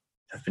like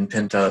have been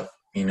pent up,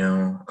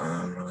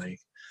 we're like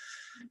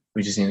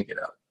we just need to get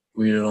out.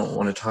 We don't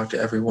want to talk to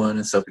everyone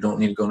and stuff. We don't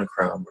need to go in a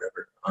crowd,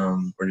 whatever.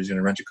 We're just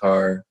gonna rent a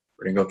car.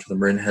 We're gonna go up to the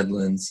Marin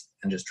Headlands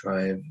and just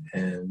drive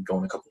and go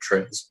on a couple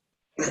trails.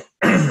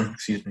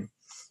 Excuse me.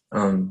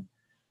 Um,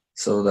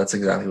 so that's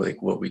exactly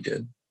like what we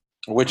did.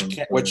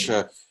 which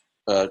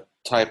uh,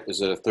 type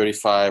is it? A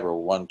 35 or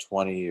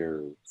 120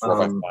 or 4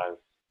 by Um, 5?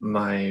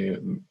 my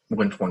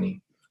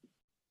 120,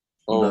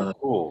 Oh, the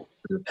cool.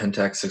 the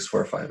Pentax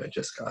 645 I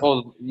just got.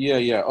 Oh, yeah,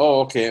 yeah.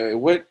 Oh, okay.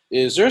 What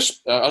is there?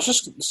 I was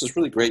just. This is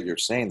really great. You're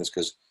saying this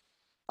because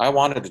I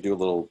wanted to do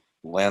a little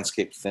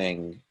landscape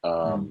thing.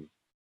 Mm.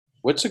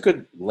 What's a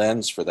good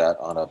lens for that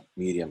on a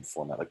medium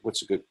format? Like,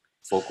 what's a good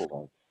focal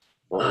length,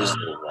 or is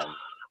there one?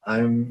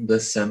 I'm the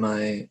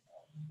semi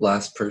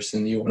last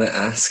person you want to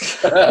ask.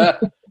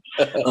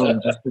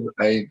 Just 'cause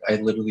I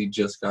literally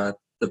just got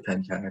the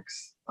Pentax.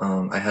 I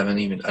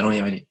don't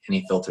have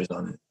any filters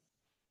on it.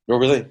 No,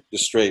 really,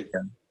 just straight.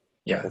 Yeah.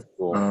 Yeah. That's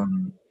cool.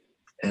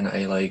 And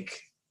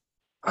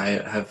I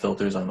have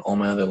filters on all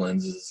my other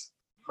lenses,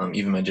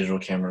 even my digital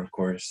camera, of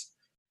course.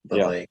 But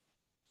Yeah, like,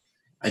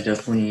 I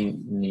definitely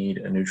need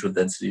a neutral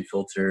density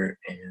filter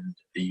and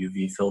a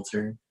UV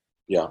filter.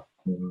 yeah.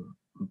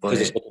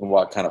 Because it's But looking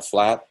what kind of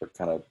flat or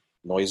kind of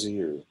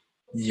noisy or.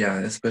 yeah,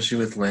 especially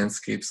with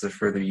landscapes, the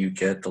further you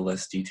get, the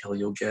less detail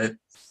you'll get.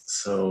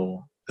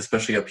 So,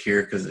 especially up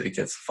here, because it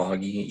gets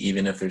foggy,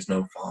 even if there's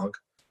no fog.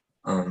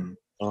 Um,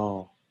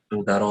 Oh,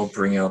 so that'll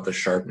bring out the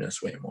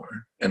sharpness way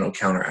more, and it'll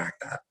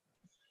counteract that.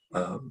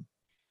 Um,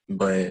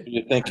 but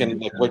you're I thinking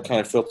like what kind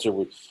of filter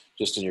would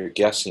just in your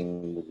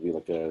guessing would be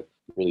like a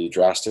really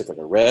drastic, like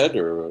a red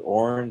or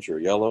orange or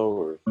yellow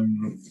or.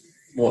 um,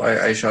 well,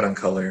 I shot on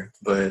color,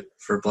 but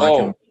for black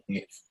and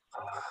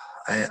Oh,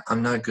 white,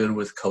 I'm not good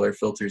with color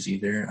filters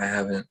either. I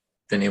haven't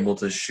been able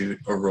to shoot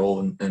a roll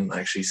and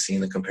actually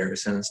seen the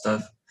comparison and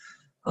stuff.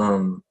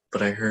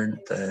 But I heard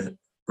that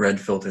red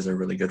filters are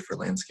really good for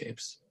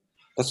landscapes.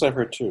 that's what I've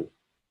heard too.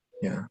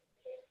 Yeah.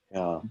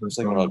 Yeah, I But, was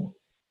thinking about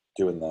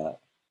doing that.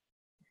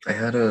 I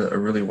had a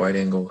really wide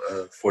angle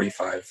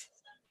 45.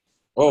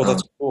 Oh, Um,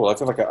 that's cool. I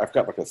feel like I've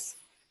got like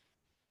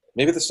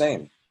maybe the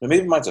same.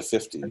 Maybe mine's a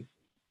 50.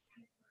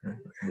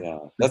 Yeah,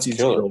 that's It's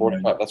killer. real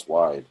wide. 45. That's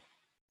wide.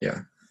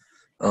 Yeah.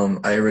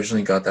 I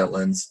originally got that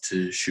lens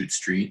to shoot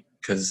street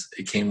because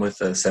it came with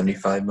a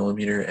 75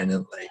 millimeter, and it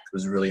like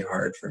was really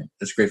hard for.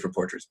 It's great for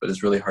portraits, but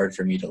it's really hard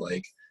for me to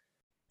like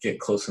get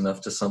close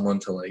enough to someone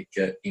to like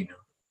get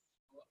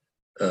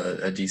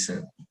a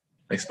decent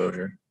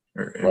exposure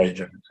or Right.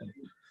 image. I would say.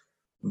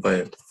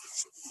 But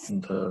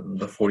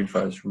the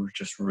 45s were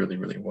just really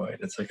really wide.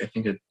 It's like I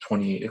think a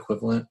 28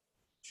 equivalent.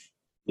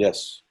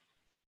 Yes,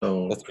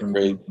 So that's a for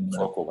me, great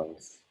focal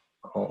length.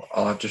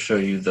 I'll have to show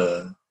you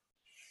the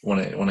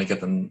when I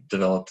get them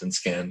developed and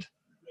scanned.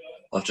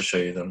 I'll have to show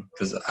you them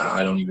because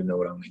I don't even know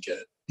what I'm gonna get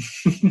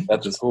at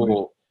That's this point.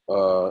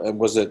 cool. And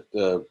was it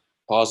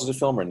positive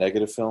film or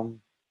negative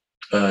film?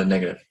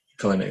 Negative,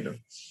 color negative.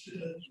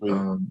 Sweet.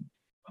 Um,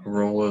 a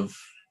roll of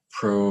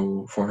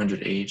Pro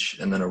 400H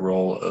and then a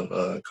roll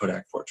of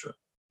Kodak Portrait.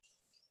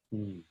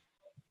 Hmm.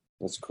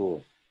 That's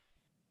cool.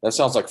 That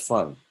sounds like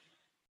fun.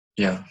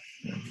 Yeah,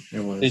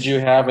 it was. Did you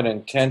have an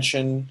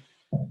intention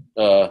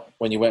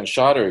when you went and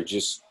shot, or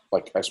just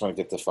like I just want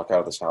to get the fuck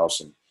out of this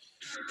house and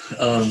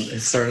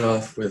It started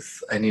off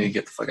with I need to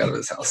get the fuck out of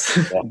this house,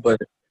 yeah. but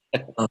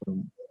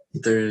um,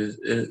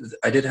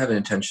 I did have an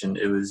intention.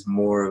 It was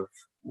more of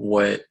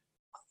what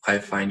I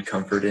find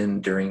comfort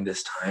in during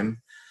this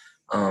time.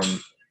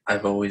 Um,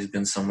 I've always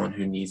been someone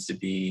who needs to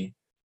be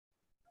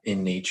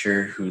in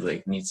nature, who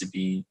like needs to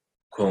be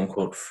quote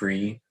unquote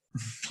free,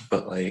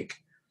 but like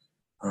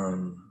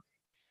um,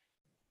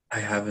 I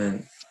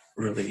haven't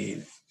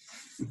really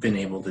been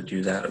able to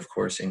do that, of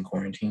course, in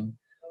quarantine.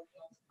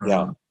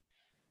 Yeah.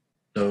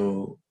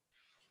 So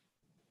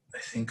I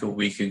think a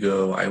week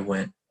ago I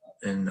went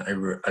and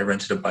I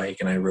rented a bike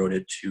and I rode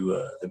it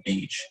to the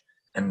beach,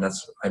 and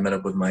I met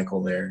up with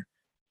Michael there,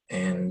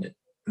 and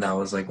that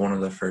was like one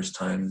of the first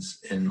times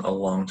in a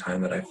long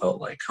time that I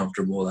felt like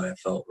comfortable, that I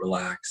felt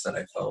relaxed, that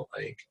I felt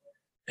like,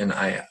 and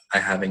I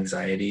have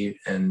anxiety,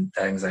 and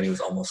that anxiety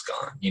was almost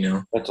gone, you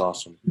know. That's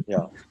awesome.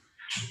 Yeah.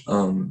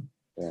 Um,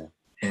 Yeah.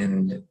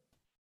 and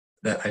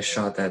that I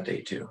shot that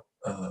day too,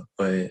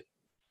 but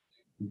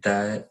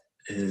that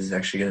is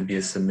actually going to be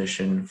a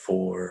submission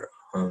for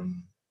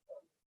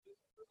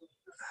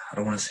I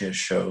don't want to say a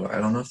show. I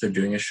don't know if they're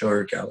doing a show or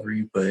a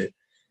gallery, but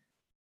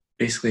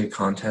basically a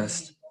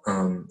contest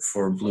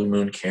for Blue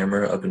Moon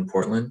Camera up in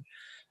Portland.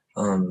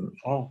 Um,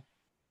 Oh.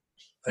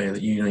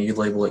 you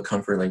label it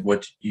comfort, like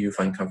what you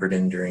find comfort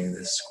in during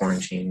this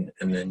quarantine,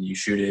 and then you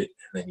shoot it,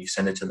 and then you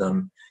send it to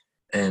them,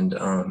 and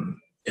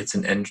it's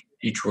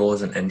each role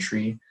is an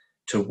entry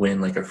to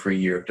win like a free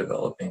year of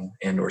developing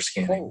and or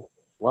scanning. Oh.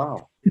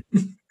 Wow.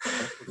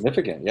 That's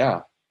significant.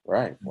 Yeah.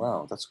 Right.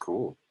 Wow. That's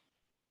cool.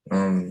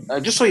 Um,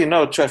 Just so you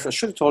know, Jeff, I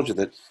should have told you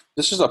that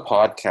this is a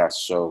podcast,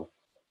 so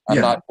I'm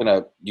yeah. not going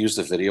to use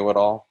the video at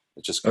all.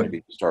 It's just going to Okay.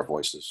 be just our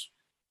voices.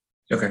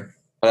 Okay.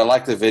 But I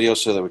like the video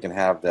so that we can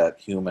have that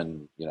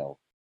human,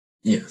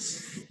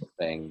 Yes.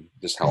 thing.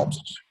 This helps.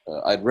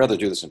 I'd rather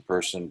do this in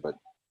person,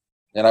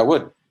 and I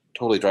would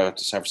totally drive up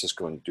to San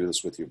Francisco and do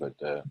this with you, but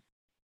the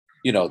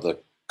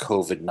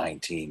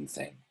COVID-19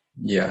 thing.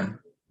 Yeah.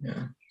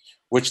 Yeah.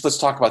 Which let's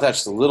talk about that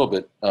just a little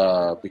bit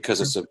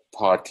because it's a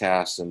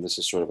podcast and this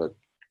is sort of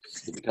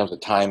it becomes a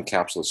time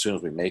capsule as soon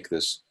as we make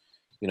this.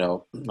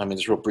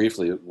 Just real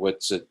briefly,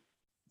 what's it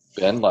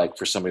been like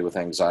for somebody with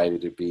anxiety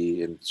to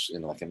be in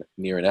like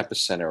near an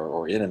epicenter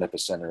or in an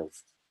epicenter of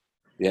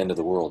the end of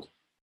the world?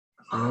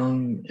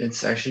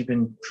 It's actually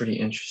been pretty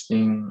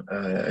interesting.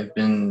 I've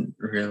been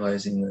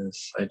realizing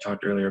this. I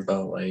talked earlier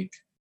about like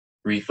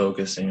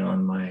refocusing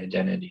on my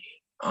identity,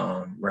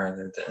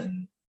 rather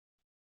than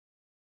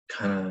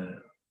kind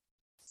of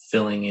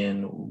filling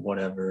in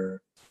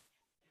whatever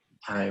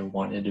I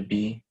wanted to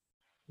be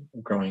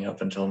growing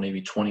up until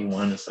maybe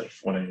 21. It's like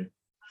when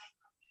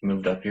I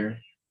moved up here.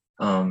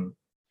 Um,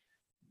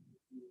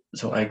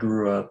 so I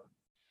grew up,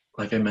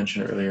 like I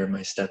mentioned earlier,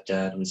 my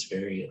stepdad was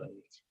very like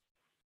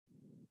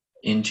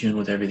in tune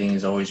with everything.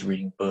 He's always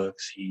reading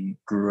books. He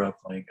grew up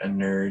like a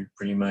nerd,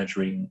 pretty much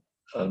reading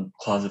a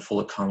closet full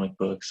of comic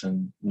books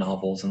and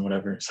novels and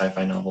whatever,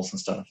 sci-fi novels and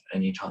stuff.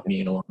 And he taught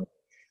me along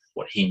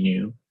what he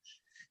knew.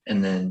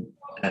 And then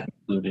that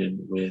included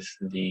with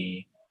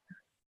the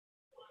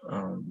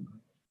um,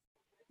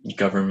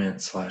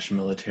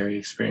 government/military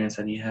experience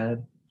that he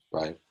had.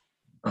 Right.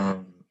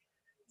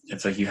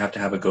 It's like you have to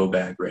have a go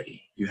bag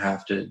ready. You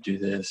have to do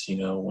this,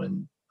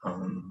 when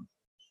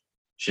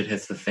shit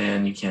hits the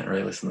fan. You can't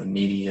really listen to the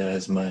media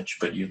as much,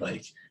 but you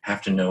like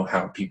have to know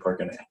how people are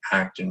going to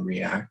act and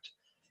react,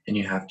 and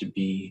you have to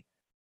be,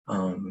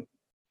 you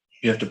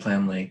have to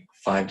plan like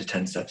 5 to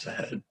 10 steps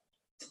ahead,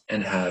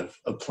 and have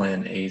a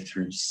plan A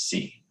through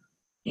C.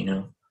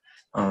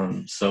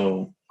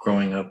 So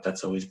growing up,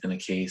 that's always been a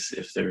case.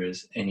 If there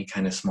is any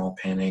kind of small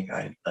panic,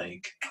 I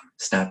like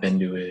snap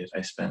into it.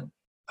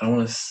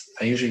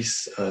 I usually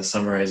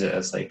summarize it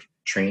as like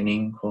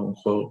training, quote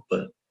unquote,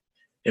 but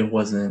it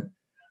wasn't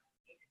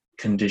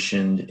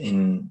conditioned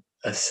in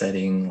a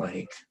setting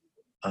like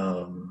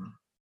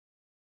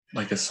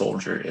a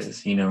soldier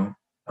is,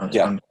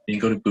 Yeah. I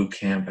didn't go to boot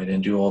camp. I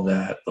didn't do all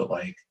that, but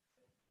like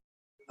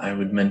I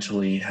would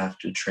mentally have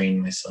to train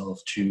myself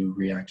to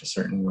react a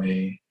certain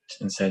way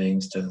in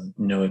settings, to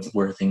know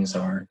where things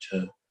are,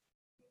 to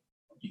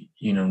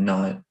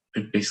not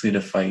basically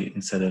to fight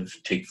instead of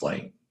take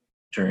flight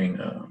during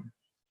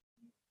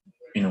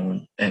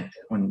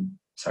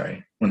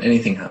when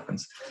anything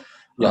happens.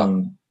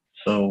 Yeah.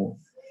 So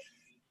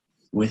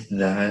with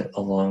that,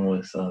 along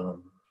with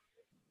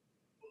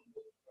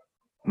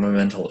my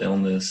mental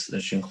illness,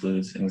 which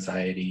includes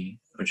anxiety,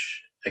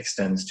 which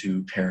extends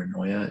to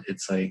paranoia.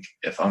 It's like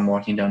if I'm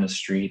walking down the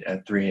street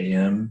at 3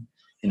 a.m.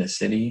 in a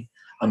city,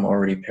 I'm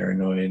already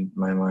paranoid.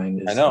 My mind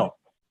I is like, know.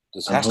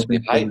 This I'm has to be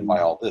hoping for heightened by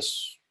all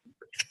this.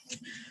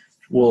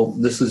 well,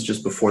 this is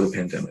just before the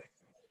pandemic.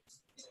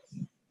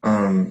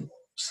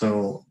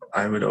 So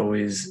I would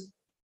always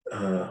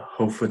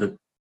hope for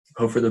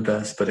the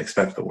best, but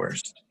expect the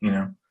worst.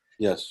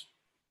 Yes.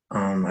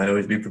 I'd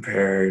always be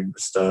prepared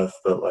with stuff,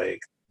 but like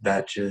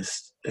that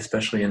just,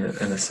 especially in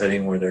a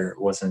setting where there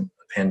wasn't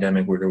a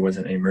pandemic, where there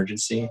wasn't an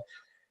emergency,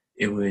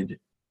 it would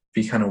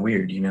be kind of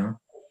weird,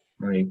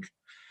 like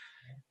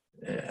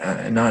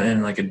not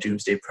in like a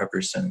doomsday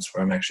prepper sense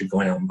where I'm actually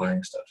going out and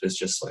buying stuff. It's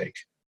just like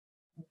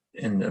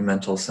in a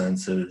mental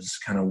sense, it was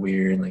kind of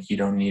weird. Like you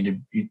don't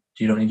need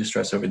to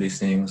stress over these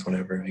things,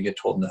 whatever. I get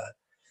told that,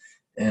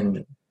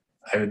 and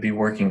I would be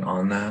working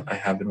on that. I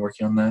have been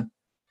working on that.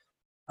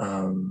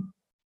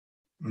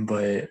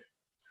 But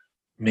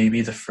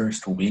maybe the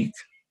first week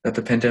that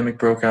the pandemic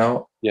broke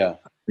out, Yeah.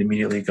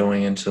 immediately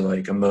going into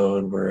like a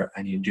mode where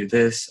I need to do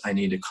this. I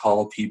need to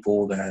call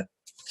people that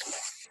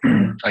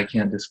I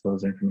can't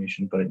disclose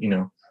information, but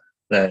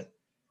that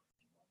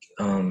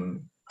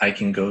I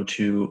can go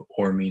to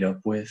or meet up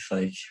with,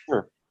 like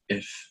Sure.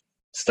 if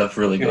stuff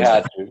really You goes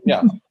had down. to.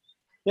 Yeah.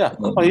 Yeah.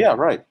 Oh, yeah.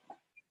 Right.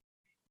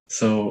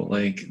 So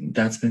like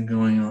that's been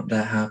going on.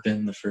 That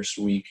happened the first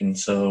week, and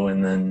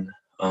then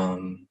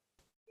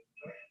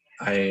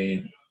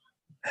I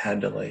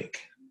had to like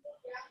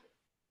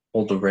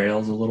hold the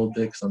rails a little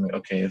bit because I'm like,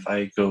 okay, if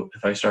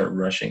I start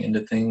rushing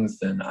into things,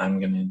 then I'm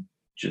gonna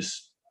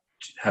just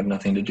have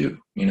nothing to do,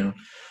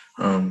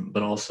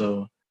 But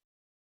also,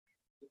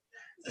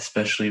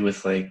 especially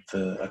with like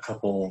a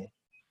couple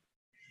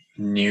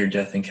near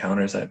death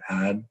encounters I've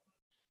had,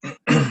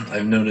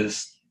 I've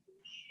noticed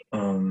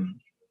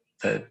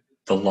that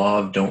the law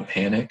of don't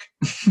panic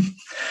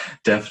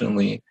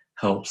definitely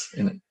helps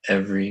in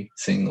every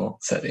single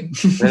setting.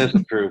 That is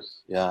the truth.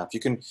 Yeah.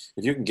 If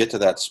you can get to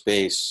that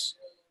space,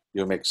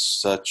 you'll make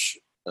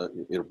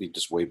it'll be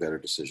just way better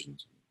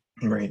decisions.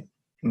 Right.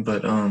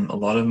 But a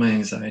lot of my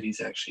anxiety's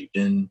actually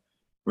been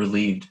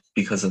relieved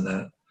because of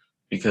that.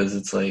 Because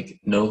it's like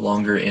no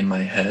longer in my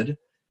head.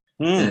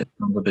 And Hmm. it's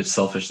a little bit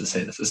selfish to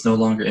say this. It's no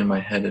longer in my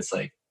head, it's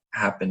like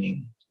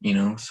happening,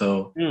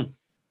 So Hmm.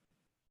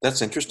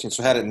 That's interesting.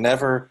 So had it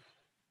never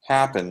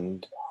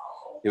happened,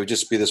 it would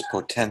just be this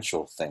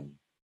potential thing,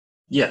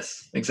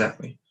 yes,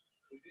 exactly.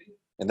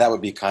 and that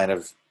would be kind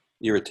of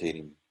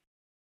irritating.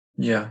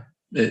 Yeah.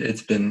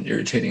 It's been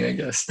irritating, I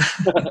guess.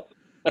 But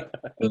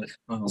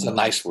It's a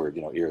nice word,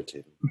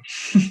 irritating.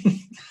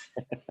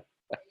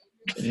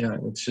 yeah,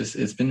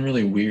 it's been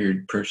really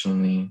weird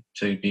personally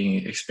to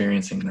be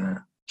experiencing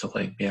that, to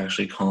like be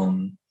actually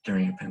calm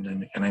during a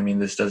pandemic. And I mean,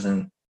 this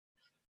doesn't,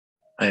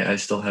 I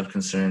still have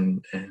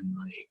concern, and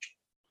like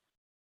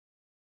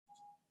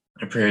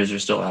my prayers are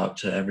still out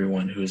to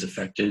everyone who is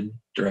affected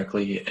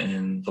directly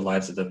and the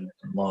lives that have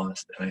been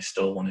lost. And I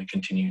still want to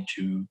continue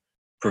to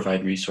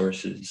provide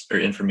resources or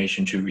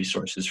information to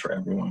resources for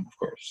everyone, of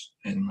course,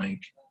 and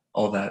like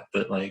all that.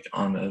 But like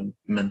on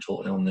a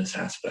mental illness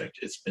aspect,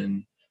 it's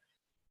been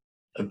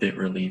a bit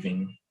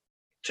relieving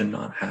to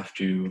not have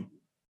to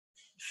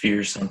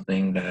fear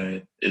something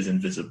that is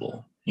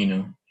invisible,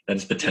 that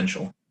is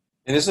potential.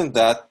 And isn't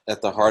that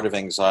at the heart of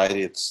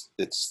anxiety? It's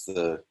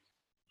the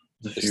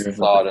The it's fear the of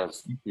thought of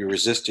you're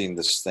resisting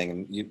this thing,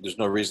 and there's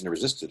no reason to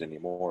resist it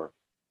anymore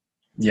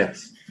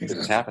yes, because it's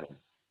exactly. happening.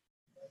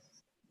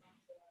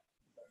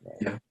 Right?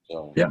 Yeah.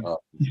 So, Yeah.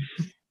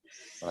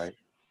 right,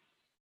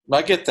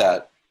 I get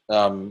that.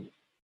 Um,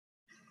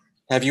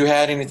 have you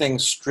had anything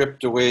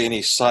stripped away?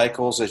 Any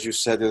cycles, as you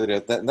said the other day?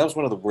 That was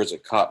one of the words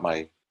that caught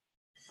my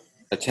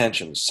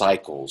attention.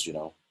 Cycles.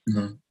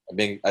 Mhm.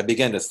 I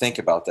began to think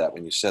about that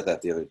when you said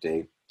that the other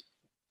day,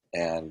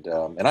 and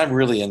I'm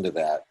really into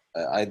that.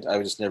 I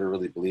just never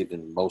really believed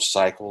in most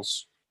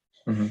cycles.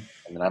 Mhm.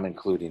 I mean, I'm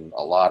including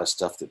a lot of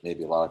stuff that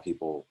maybe a lot of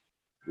people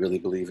really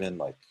believe in,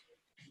 like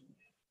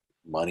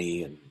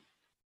money and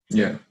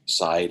Yeah.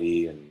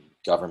 society and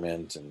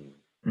government, and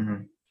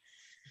Mhm.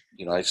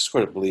 I just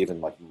sort of believe in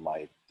like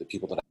the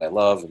people that I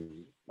love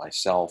and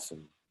myself,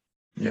 and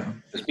Yeah.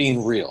 it's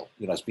being real.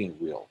 It's being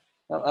real.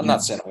 I'm Yeah.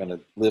 not saying I'm going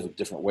to live a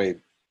different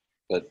way,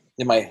 but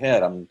in my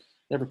head, I'm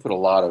never put a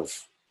lot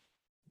of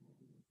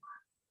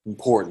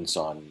importance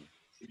on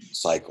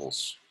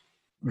cycles.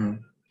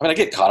 Mhm. I mean, I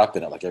get caught up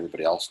in it like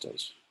everybody else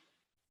does.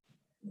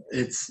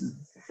 It's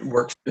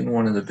Work's been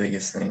one of the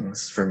biggest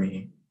things for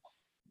me.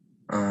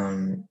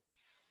 Um,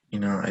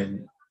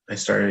 I I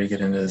started to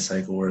get into the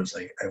cycle where it's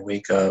like I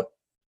wake up,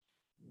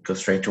 go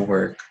straight to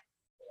work,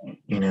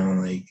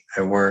 like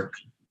I work,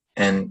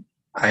 and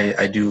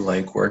I do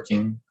like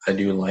working. I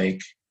do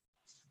like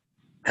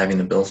having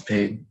the bills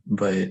paid,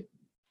 but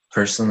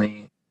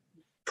personally,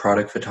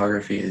 product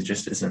photography is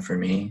just isn't for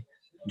me.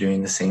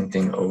 Doing the same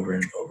thing over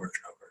and over and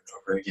over and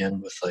over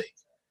again with like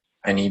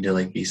I need to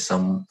like be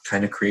some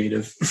kind of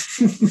creative.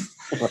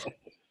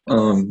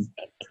 um,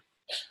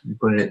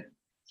 but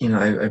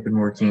I've been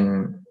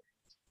working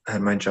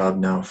at my job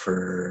now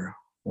for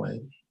what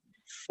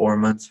 4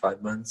 months,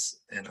 5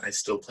 months, and I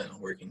still plan on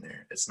working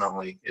there. It's not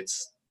like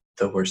it's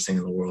the worst thing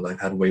in the world. I've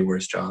had way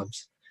worse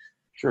jobs.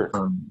 Sure.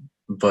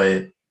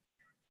 But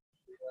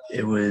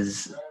it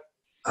was,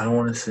 I don't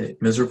want to say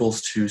miserable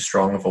is too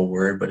strong of a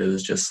word, but it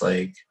was just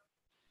like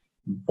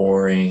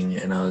boring,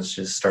 and I was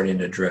just starting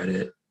to dread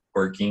it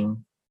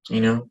working,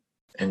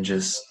 and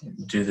just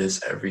do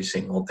this every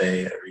single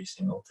day, like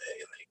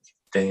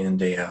day in,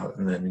 day out,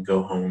 and then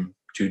go home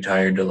too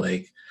tired to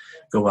like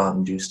go out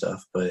and do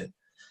stuff, but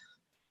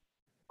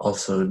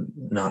also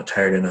not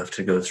tired enough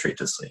to go straight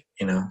to sleep.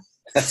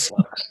 That's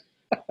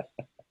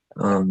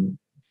Um,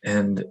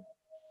 and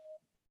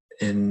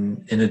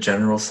in a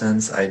general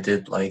sense, I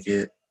did like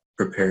it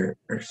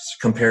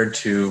compared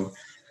to,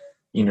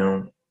 you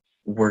know,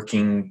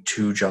 working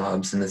two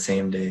jobs in the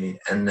same day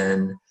and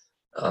then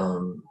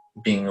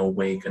being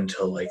awake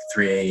until like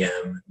 3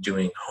 a.m.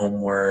 doing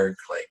homework,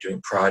 like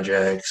doing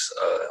projects,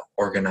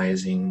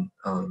 organizing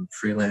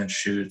freelance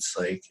shoots,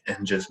 like,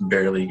 and just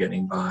barely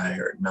getting by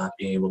or not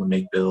being able to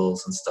make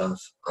bills and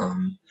stuff.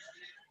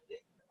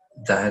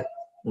 That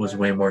was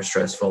way more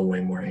stressful, way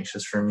more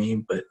anxious for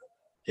me, but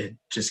it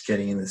just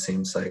getting in the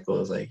same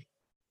cycle is like,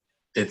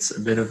 it's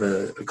a bit of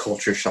a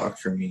culture shock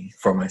for me,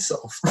 for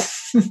myself.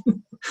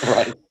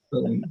 right.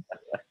 um,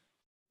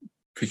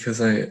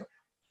 because I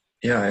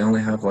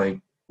only have like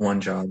one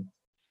job,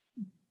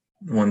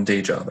 one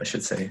day job, I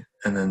should say,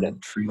 and Yeah. then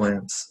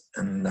freelance,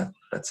 and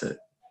that's it.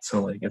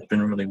 So like, it's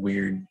been really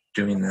weird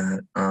doing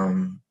that,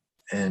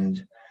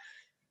 and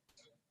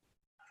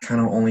kind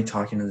of only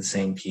talking to the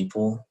same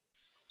people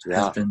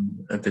has Yeah.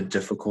 been a bit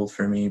difficult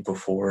for me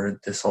before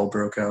this all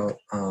broke out,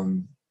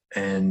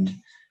 and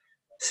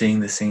seeing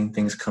the same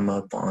things come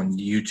up on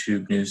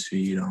YouTube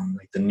newsfeed, on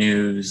like the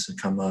news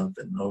come up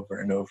and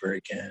over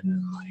again,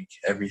 and like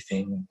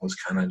everything was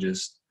kind of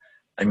just,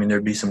 I mean,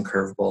 there'd be some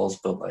curveballs,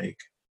 but like,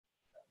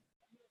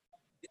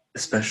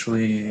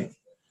 especially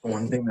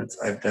one thing that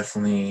I've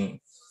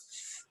definitely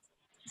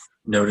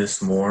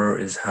noticed more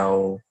is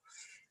how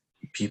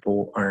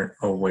people aren't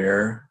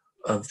aware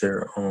of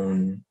their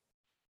own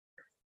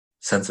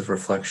sense of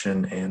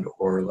reflection and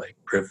or like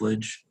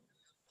privilege,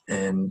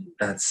 and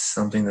that's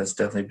something that's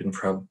definitely been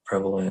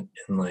prevalent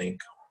in like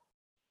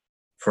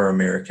for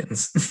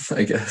Americans,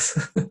 I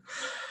guess.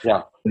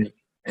 Yeah.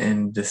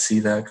 And to see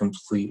that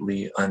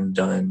completely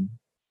undone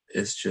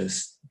is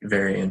just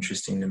very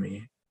interesting to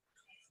me.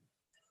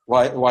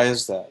 Why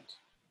is that?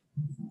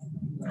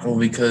 Well,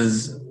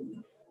 because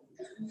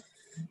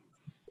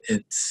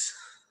it's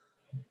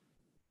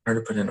hard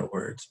to put into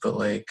words, but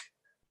like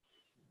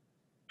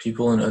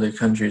people in other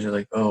countries are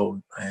like,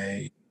 oh,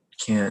 I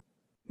can't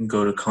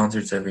go to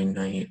concerts every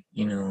night,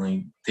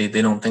 like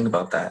they don't think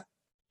about that.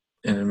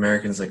 And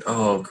Americans like,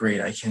 oh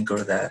great, I can't go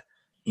to that,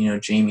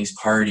 Jamie's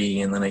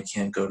party, and then I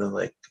can't go to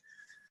like,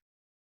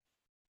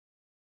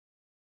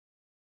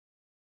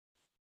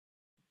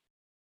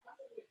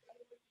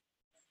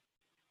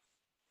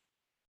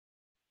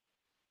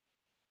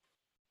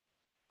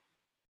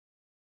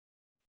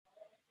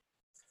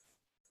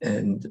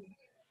 and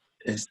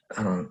it's,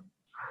 I don't,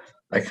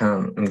 I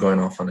kind of am going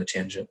off on a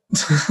tangent.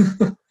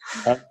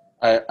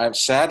 I'm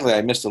sadly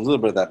I missed a little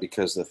bit of that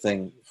because the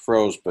thing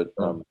froze. But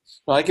no,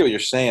 I get what you're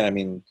saying. I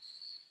mean,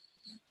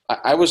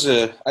 I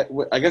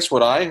guess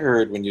what I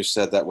heard when you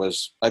said that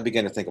was I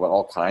began to think about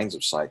all kinds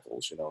of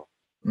cycles.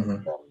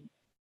 Mm-hmm.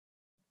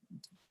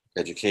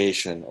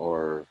 Education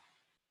or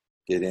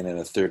getting in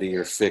a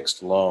 30-year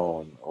fixed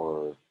loan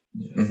or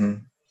Mm-hmm.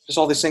 just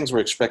all these things we're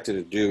expected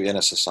to do in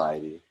a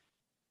society.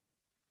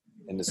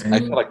 And I feel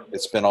And like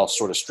it's been all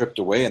sort of stripped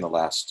away in the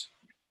last,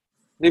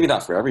 maybe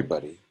not for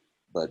everybody,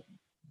 but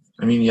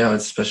I mean, yeah,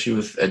 especially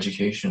with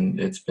education,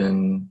 it's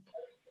been,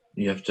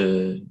 you have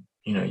to,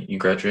 you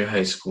graduate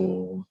high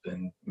school,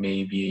 then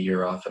maybe a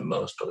year off at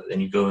most, but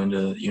then you go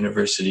into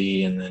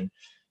university and then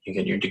you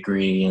get your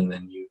degree and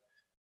then you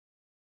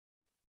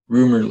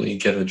rumorly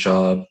get a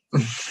job,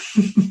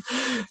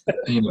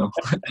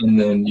 and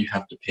then you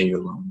have to pay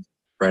your loan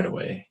right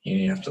away.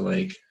 You have to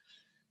like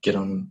get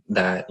on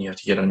that, you have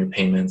to get on your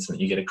payments, and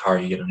you get a car,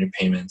 you get on your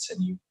payments,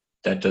 and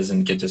that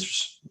doesn't get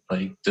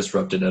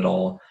disrupted at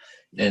all.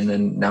 And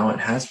then now it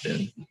has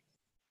been,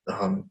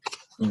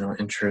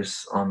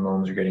 interests on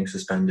loans are getting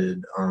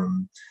suspended,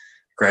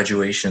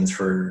 graduations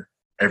for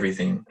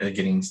everything are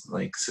getting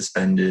like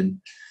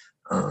suspended.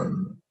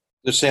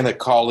 they're saying that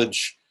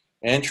college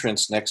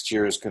entrance next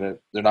year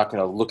they're not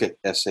gonna look at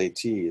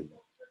SAT and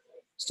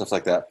stuff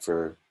like that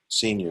for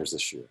seniors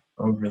this year.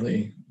 Oh,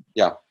 really?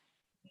 Yeah.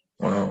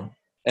 Wow.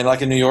 And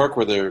like in New York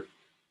where they're,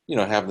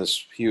 having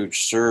this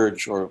huge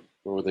surge, or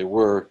they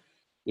were,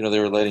 they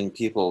were letting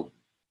people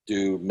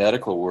do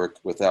medical work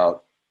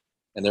without,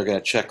 and they're going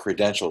to check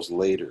credentials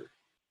later.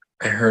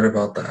 I heard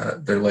about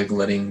that. They're like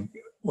letting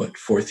what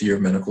fourth year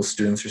medical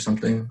students or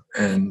something.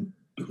 And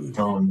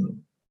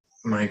um,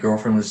 my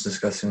girlfriend was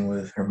discussing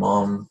with her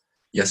mom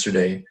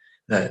yesterday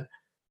that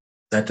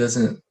that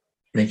doesn't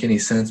make any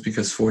sense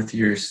because fourth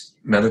year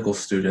medical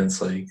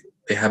students, like,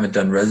 they haven't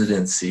done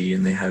residency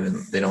and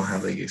they don't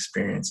have like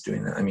experience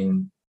doing that. I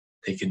mean,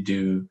 they could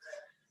do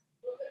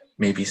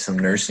maybe some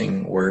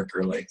nursing work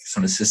or like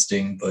some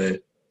assisting, but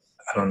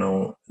I don't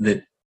know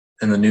that.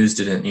 And the news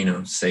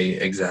didn't, say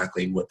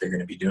exactly what they're going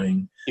to be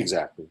doing.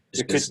 Exactly.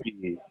 Just It could 'cause-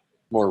 be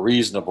more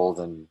reasonable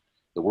than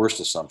the worst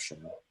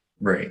assumption.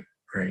 right,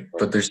 right. But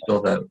But there's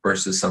still that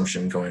worst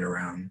assumption going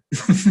around.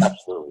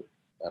 absolutely,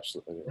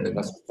 absolutely, And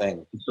that's the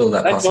thing. still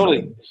that I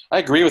possibility. totally, I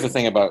agree with the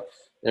thing about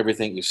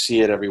everything. You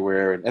see it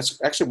everywhere, and that's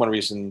actually one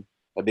reason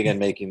I began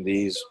making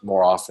these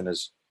more often.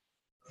 Is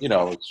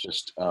it's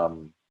just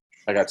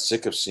I got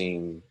sick of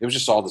seeing it was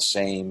just all the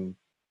same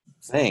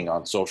thing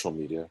on social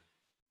media.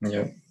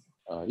 Yeah.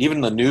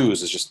 Even the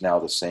news is just now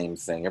the same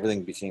thing.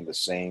 Everything became the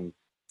same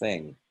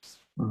thing,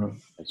 Mhm.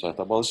 and so I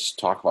thought, well, let's just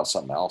talk about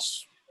something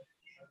else.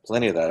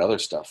 Plenty of that other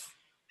stuff.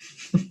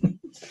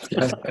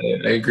 Yeah,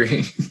 I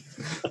agree.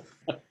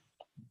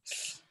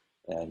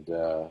 And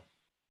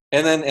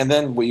and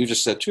then what you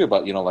just said too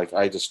about like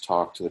I just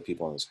talk to the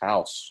people in his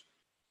house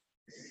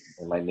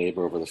and my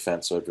neighbor over the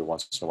fence every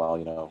once in a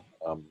while,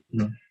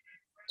 Mhm.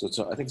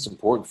 so I think it's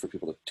important for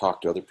people to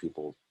talk to other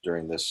people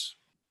during this,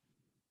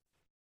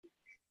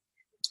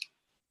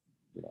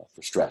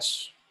 for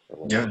stress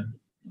or whatever.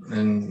 Yeah.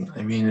 And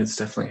I mean, it's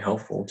definitely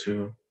helpful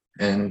too.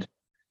 And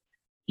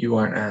you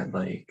aren't at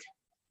like,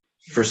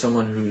 for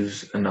someone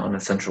who's a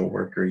non-essential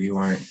worker, you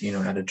aren't,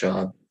 at a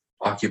job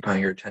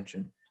occupying your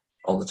attention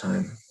all the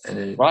time.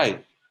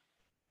 Right.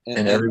 And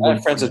And I have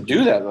everyone, friends that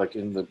do that, like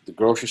in the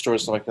grocery store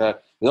and stuff like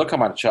that. They'll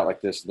come on a chat like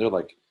this, and they're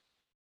like,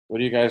 "What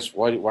do you guys?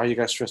 Why are you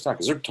guys stressed out?"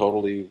 Because they're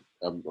totally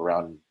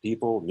around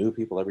people, new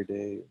people every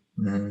day.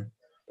 Mhm.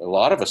 A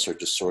lot of us are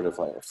just sort of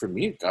like, for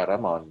me, God,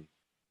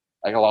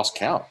 I got lost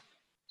count.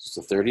 It's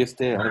the 30th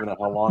day. I don't even know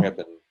how long I've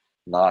been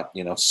not,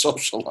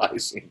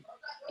 socializing.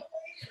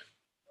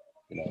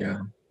 You know,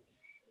 Yeah.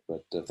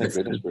 but thank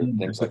goodness for It's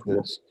things like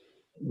difficult. this.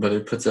 But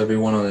it puts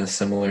everyone on a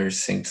similar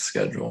synced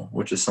schedule,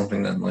 which is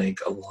something that like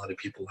a lot of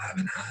people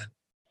haven't had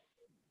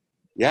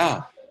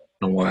Yeah,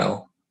 in a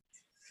while.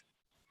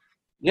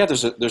 yeah.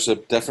 There's a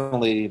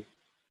definitely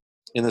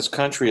in this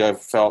country.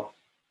 I've felt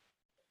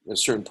at a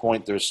certain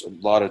point there's a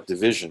lot of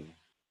division,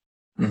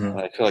 Hmm. and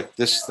I feel like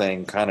this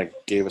thing kind of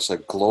gave us a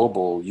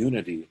global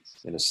unity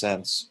in a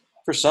sense.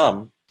 For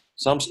some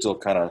still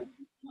kind of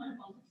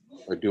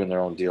are doing their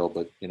own deal,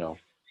 but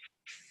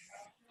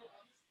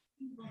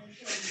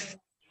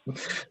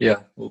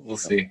Yeah, we'll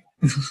see.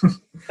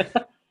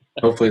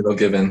 Hopefully they'll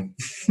give in.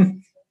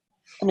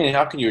 I mean,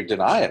 how can you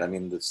deny it? I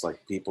mean, it's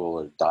like people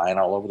are dying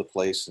all over the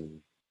place,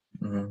 and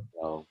Hmm.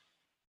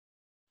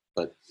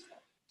 but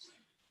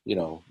you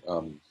know,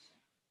 um,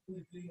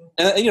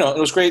 and it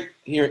was great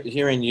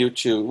hearing you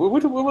too. What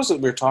was it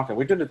we were talking?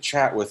 We did a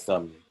chat with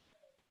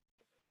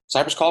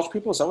Cypress College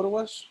people. Is that what it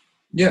was?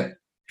 Yeah.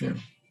 Yeah.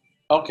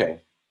 Okay,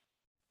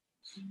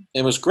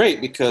 it was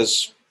great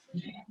because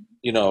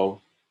you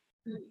know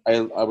I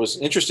was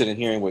interested in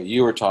hearing what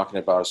you were talking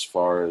about as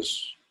far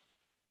as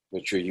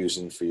what you're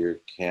using for your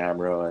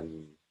camera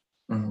and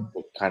Hmm.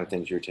 what kind of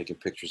things you're taking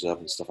pictures of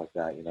and stuff like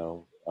that.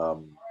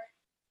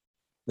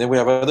 Then we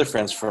have other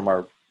friends from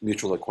our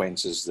mutual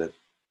acquaintances that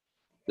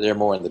they're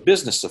more in the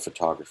business of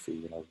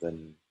photography,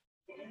 than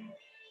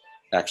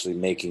actually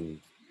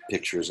making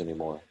pictures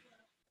anymore.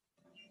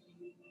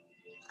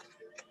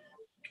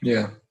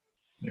 Yeah.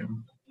 Yeah.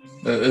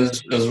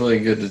 It was really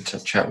good to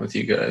chat with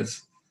you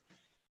guys.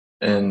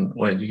 And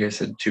what you guys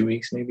said, 2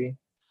 weeks maybe,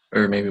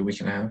 or maybe a week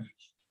and a half.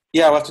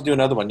 Yeah, I'll have to do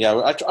another one. Yeah,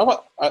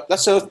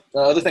 that's the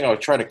other thing I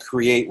would try to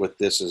create with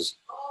this is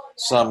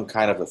some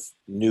kind of a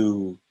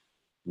new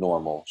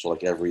normal. So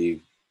like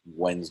every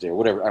Wednesday or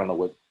whatever, I don't know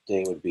what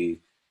day it would be,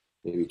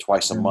 maybe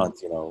twice a Mm.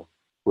 month,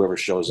 whoever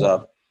shows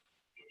up,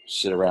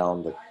 sit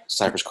around the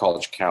Cypress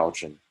College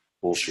couch and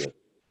bullshit.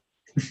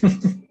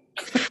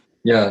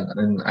 Yeah,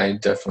 and I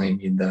definitely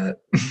need that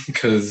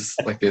because,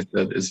 like I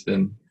said, it's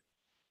been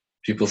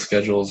people's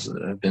schedules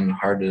have been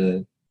hard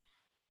to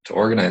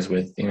organize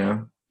with.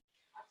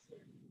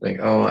 Like,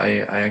 oh, I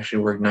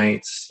actually work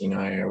nights.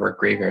 I work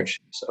graveyard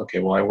shifts. Okay,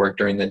 well, I work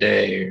during the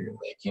day, or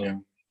like, Yeah,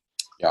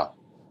 yeah,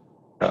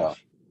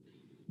 tough.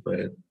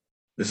 But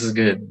this is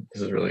good.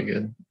 This is really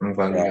good. I'm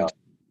glad yeah,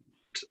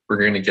 we're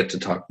going to get to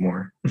talk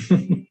more.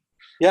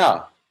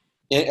 yeah.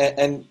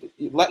 And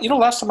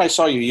last time I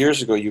saw you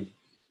years ago, you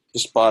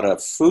just bought a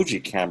Fuji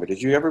camera.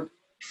 You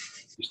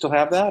still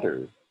have that,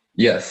 or?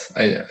 Yes,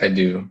 I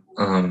do.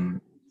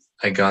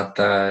 I got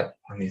that.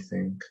 Let me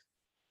think.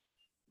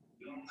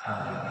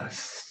 Uh,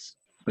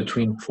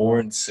 between 4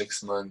 and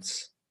 6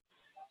 months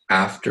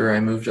after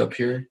I moved up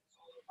here,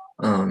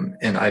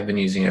 and I've been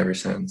using it ever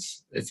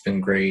since. It's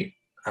been great.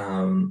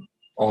 Um,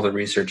 all the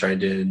research I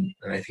did, and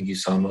I think you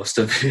saw most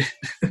of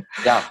it.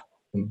 Yeah.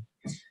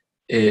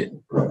 it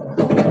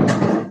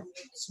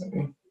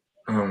sorry,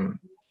 um,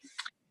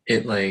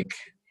 it like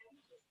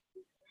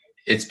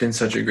it's been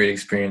such a great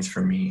experience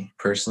for me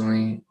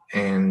personally,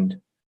 and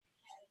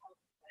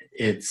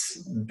it's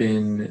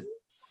been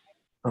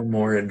a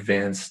more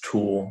advanced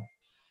tool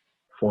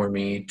for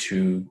me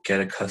to get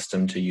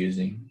accustomed to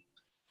using.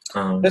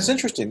 That's Um,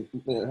 interesting.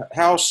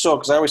 How so?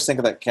 Because I always think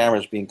of that camera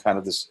as being kind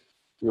of this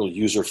real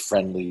user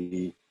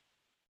friendly.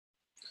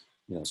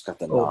 You know, it's got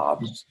the oh,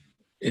 knobs.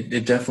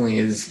 it definitely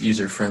is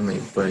user friendly,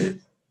 but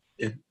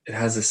it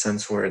has a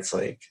sense where it's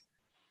like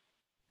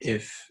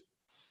if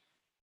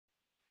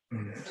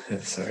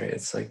sorry,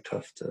 it's like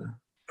tough to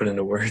put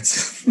into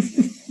words.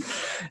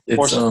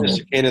 More It's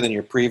sophisticated than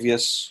your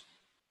previous.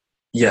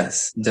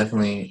 yes,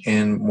 definitely,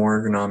 and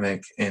more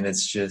ergonomic, and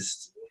it's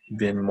just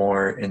been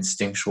more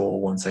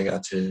instinctual once I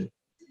got to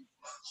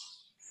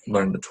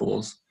learn the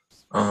tools.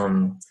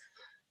 Um,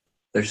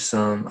 there's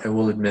some, I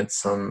will admit,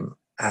 some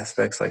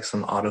aspects like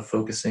some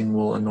autofocusing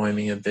will annoy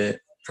me a bit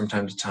from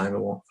time to time. It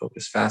won't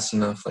focus fast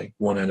enough, like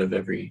one out of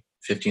every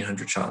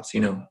 1,500 shots.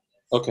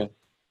 Okay.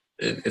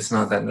 It's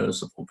not that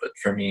noticeable, but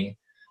for me,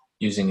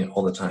 using it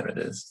all the time, it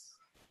is.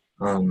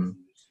 Um,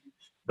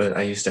 but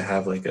I used to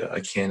have like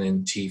a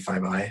Canon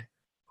T5i,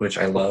 which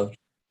I loved,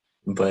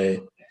 but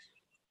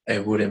I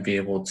wouldn't be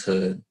able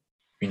to,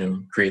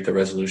 create the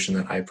resolution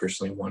that I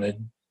personally wanted.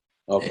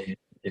 Okay. And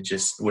it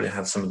just wouldn't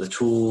have some of the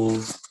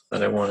tools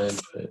that I wanted,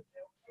 but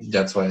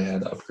that's why I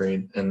had to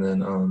upgrade. And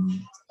then,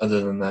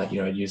 other than that,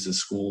 I'd use the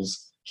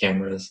school's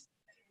cameras,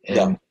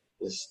 Yeah. and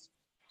just,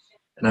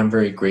 and I'm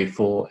very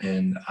grateful,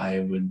 and I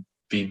would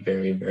be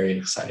very, very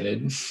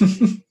excited.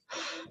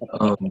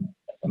 um,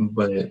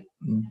 but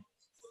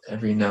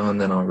every now and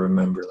then I'll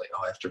remember, like,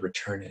 oh, I have to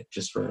return it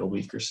just for a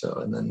week or so,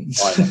 and then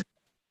Oh, I know.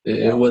 it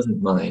Yeah.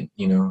 wasn't mine.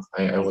 I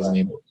Yeah. wasn't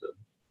able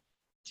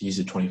to use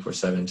it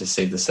 24/7 to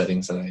save the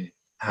settings that I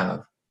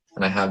have,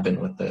 and I have been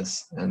with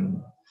this,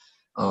 and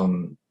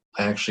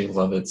I actually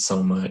love it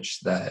so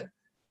much that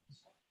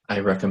I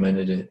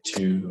recommended it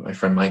to my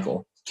friend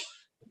Michael,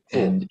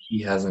 Cool. and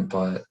he hasn't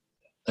bought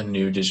a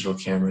new digital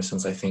camera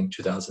since I think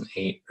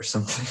 2008 or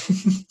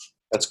something.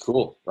 That's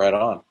cool. Right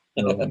on.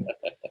 um,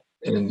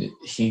 and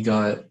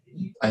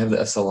I have the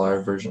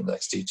SLR version of the Yeah.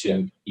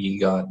 XT2. He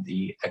got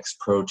the X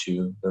Pro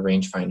 2, the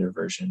rangefinder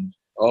version,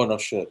 Oh, no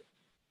shit.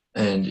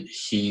 and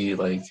he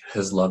like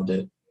has loved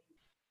it.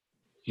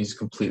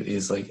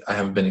 He's like, I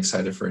haven't been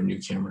excited for a new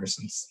camera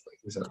since like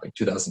was that like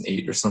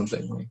 2008 or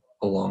something, like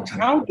a long time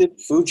How ago. did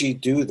Fuji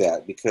do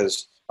that?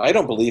 Because I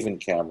don't believe in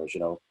cameras,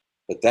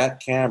 but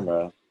that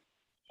camera,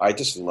 I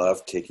just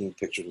love taking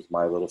pictures with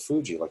my little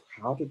Fuji. Like,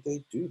 how did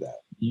they do that?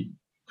 You,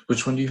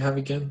 which one do you have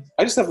again?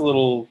 I just have a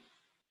little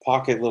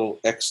pocket, little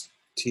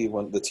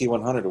XT1, the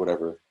T100 or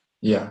whatever.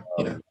 Yeah,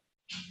 yeah, Um,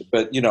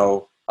 but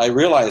I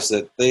realized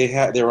that they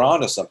were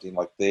onto something.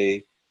 Like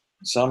they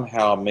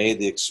somehow made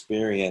the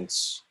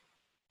experience.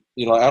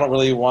 I don't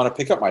really want to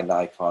pick up my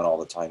Nikon all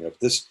the time. If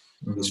these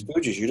hmm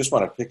Fujis, you just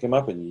want to pick them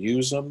up and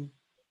use them.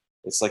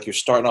 It's like you're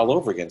starting all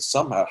over again.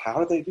 Somehow, how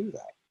did they do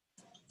that?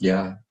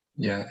 yeah,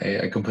 yeah.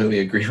 I completely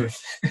agree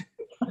with.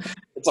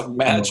 It's like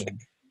magic. Um,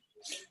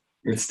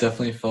 it's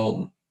definitely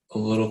felt a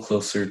little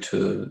closer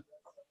to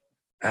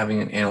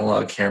having an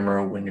analog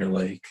camera when you're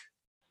like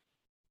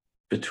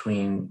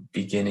between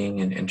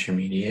beginning and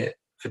intermediate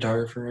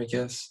photographer, I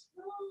guess.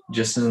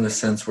 Just in the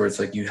sense where it's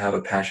like you have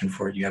a passion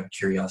for it, you have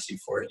curiosity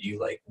for it, you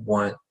like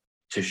want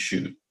to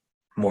shoot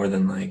more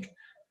than like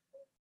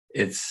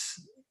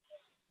it's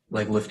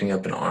like lifting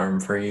up an arm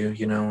for you,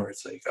 where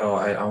it's like, oh,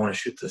 I want to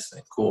shoot this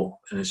thing, cool.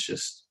 And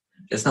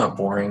it's not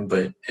boring,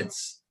 but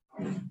it's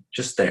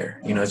just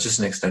there, it's just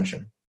an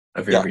extension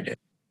of your Yeah, everyday.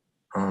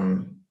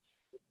 Um,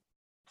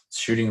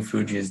 Shooting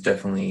Fuji has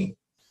definitely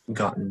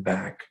gotten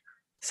back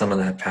some of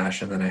that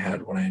passion that I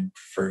had when I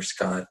first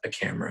got a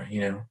camera.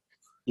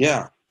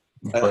 yeah.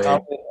 But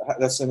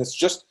And it's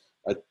just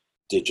a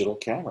digital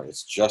camera.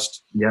 It's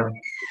just yeah,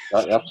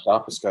 got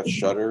f-stop. It's got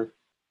shutter.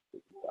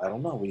 I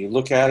don't know. When you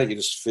look at it, you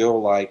just feel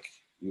like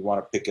you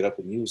want to pick it up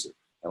and use it.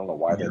 I don't know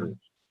why that yeah. is.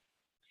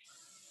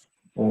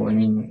 Well, I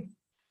mean,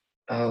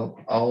 I'll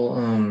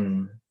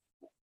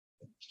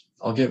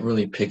get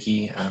really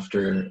picky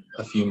after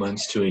a few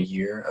months to a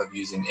year of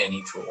using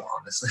any tool,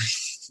 honestly.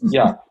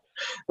 Yeah,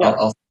 yeah,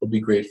 I'll still be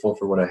grateful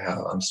for what I have.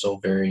 I'm still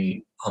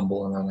very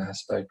humble in that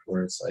aspect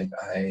where it's like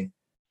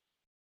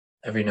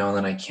every now and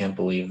then I can't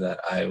believe that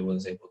I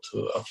was able to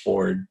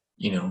afford,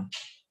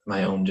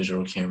 my own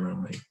digital camera.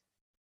 Like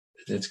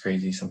it's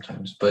crazy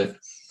sometimes, but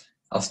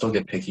I'll still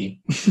get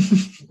picky.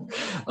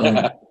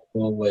 I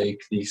like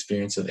the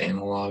experience of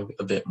analog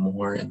a bit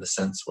more in the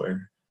sense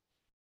where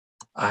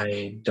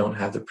I don't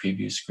have the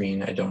preview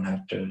screen. I don't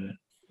have to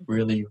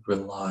really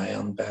rely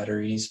on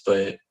batteries,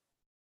 but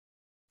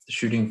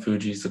shooting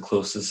Fuji is the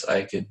closest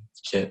I could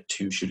get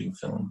to shooting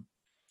film.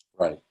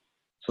 right.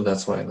 So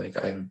that's why like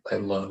I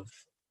love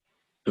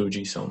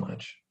Fuji so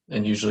much.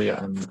 And usually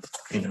I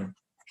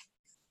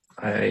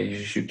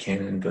usually shoot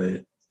Canon,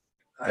 but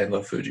I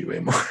love Fuji way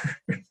more.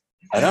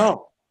 I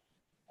know.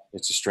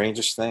 It's the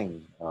strangest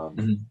thing.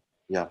 Mhm.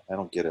 Yeah, I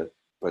don't get it,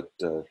 but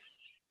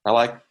I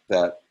like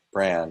that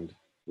brand.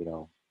 You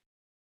know,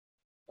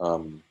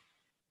 um,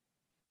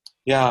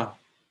 yeah.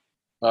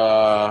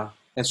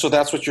 And so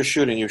that's what you're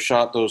shooting. You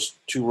shot those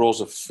 2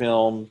 rolls of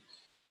film,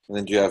 and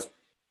then do you have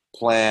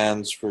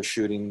plans for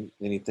shooting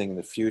anything in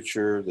the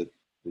future that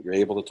you're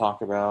able to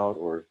talk about,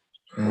 or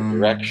Um,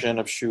 direction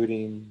of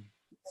shooting?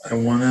 I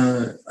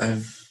wanna.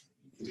 I've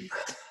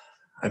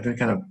been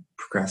kind of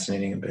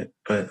procrastinating a bit,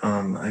 but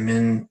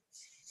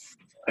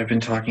I've been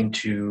talking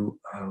to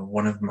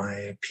one of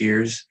my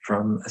peers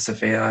from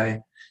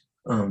SFAI.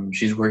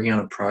 She's working on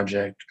a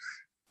project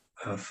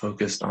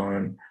focused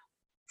on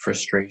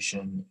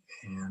frustration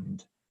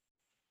and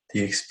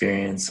the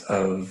experience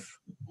of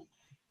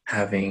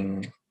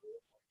having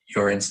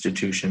your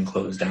institution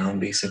closed down,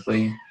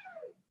 basically.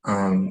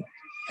 Um,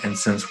 and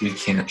since we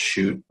can't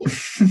shoot,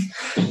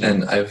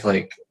 and I've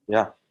like,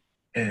 Yeah.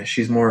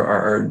 she's more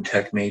our art and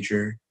tech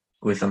major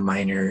with a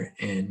minor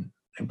in,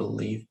 I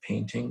believe,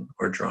 painting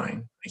or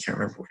drawing. I can't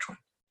remember which one.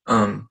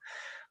 Um,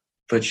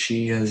 but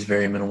she has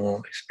very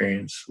minimal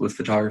experience with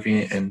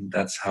photography, and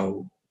that's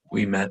how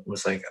we met.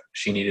 Was like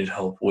she needed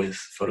help with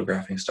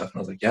photographing stuff, and I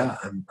was like, yeah,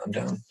 I'm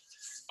down.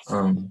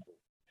 Um,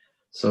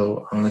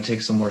 so I'm gonna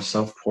take some more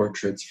self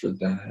portraits for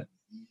that.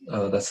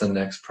 That's the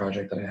next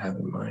project that I have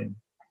in mind.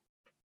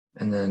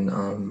 And then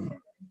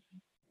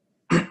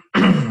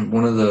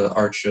one of the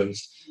art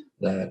shows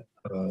that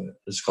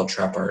is called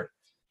Trap Art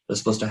was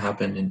supposed to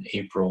happen in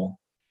April.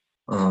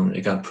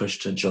 It got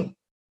pushed to June,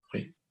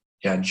 the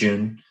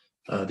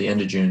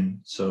end of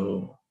June.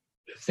 So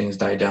if things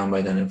die down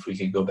by then, if we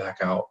could go back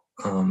out,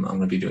 I'm going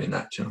to be doing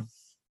that too.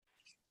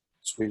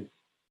 Sweet.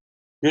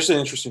 Here's an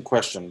interesting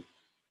question.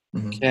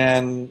 Mm-hmm.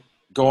 Can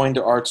going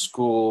to art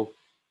school,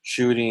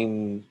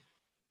 shooting,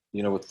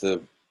 with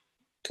the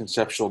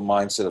conceptual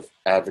mindset of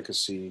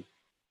advocacy,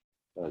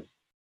 uh,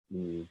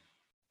 mm,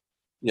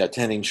 yeah,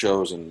 attending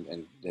shows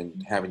and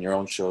having your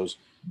own shows,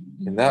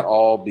 can that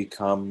all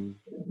become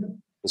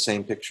the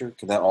same picture?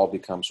 Can that all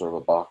become sort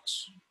of a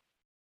box?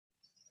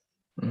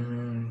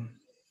 Mm,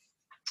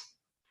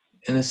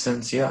 in a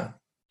sense, yeah.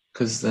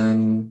 Because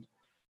then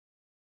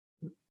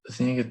the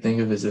thing I could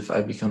think of is if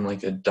I become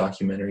like a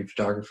documentary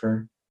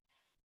photographer,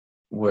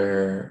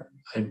 where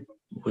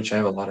which I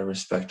have a lot of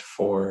respect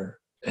for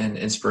and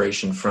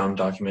inspiration from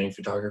documentary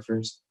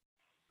photographers.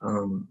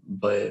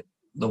 But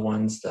the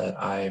ones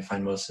that I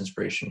find most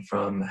inspiration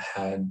from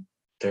had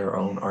their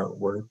own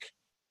artwork,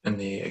 and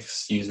they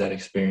use that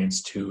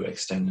experience to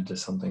extend into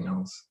something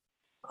else.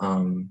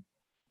 Um,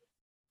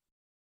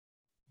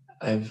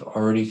 I've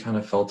already kind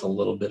of felt a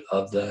little bit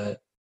of that.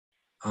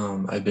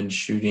 I've been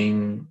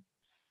shooting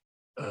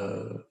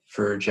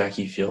for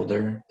Jackie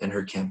Fielder and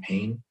her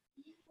campaign,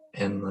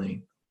 and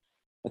like,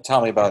 And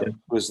tell me about it.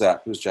 Who's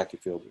that? Who's Jackie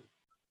Fielder?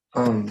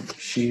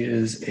 she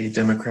is a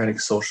Democratic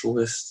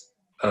socialist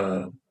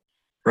uh,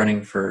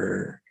 running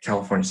for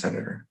California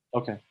senator.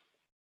 Okay.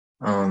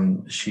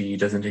 She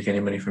doesn't take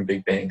any money from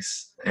big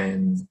banks,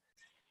 and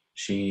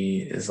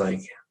she is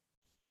like,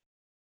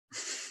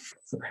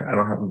 I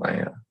don't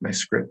have my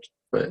script,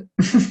 but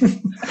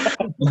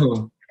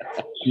um,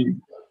 she,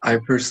 I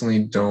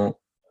personally don't.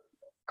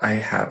 I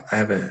have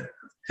a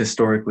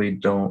historically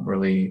don't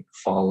really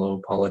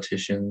follow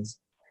politicians,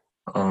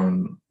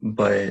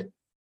 but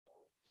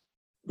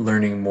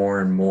learning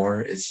more and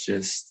more, it's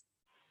just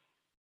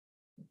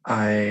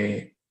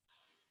I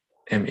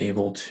am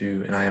able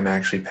to, and I am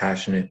actually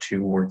passionate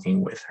to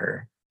working with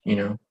her. You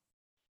know,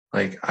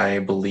 like I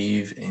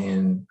believe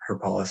in her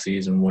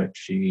policies and what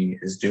she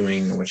is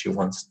doing and what she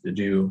wants to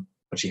do,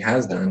 what she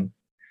has done.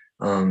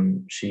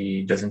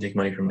 She doesn't take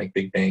money from like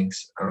big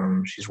banks.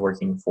 She's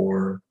working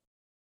for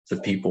the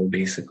people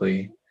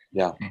basically,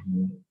 Yeah.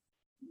 and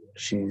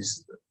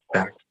she's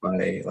backed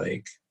by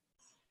like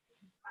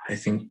I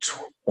think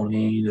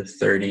 20 to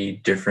 30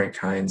 different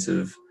kinds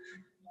of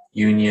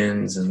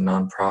unions and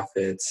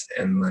nonprofits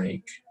and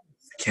like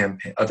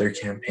other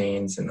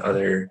campaigns and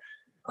other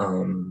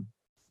um,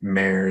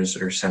 mayors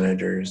or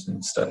senators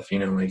and stuff,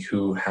 like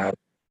who have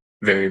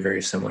very,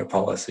 very similar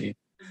policy.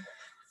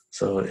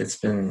 So it's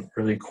been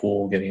really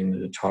cool getting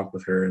to talk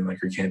with her and like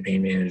her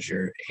campaign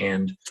manager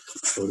and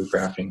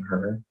photographing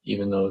her,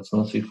 even though it's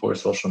mostly for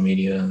social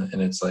media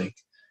and it's like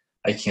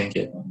I can't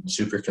get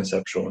super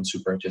conceptual and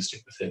super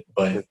artistic with it,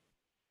 but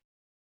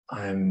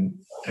I'm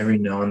every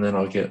now and then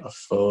I'll get a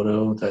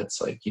photo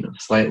that's like,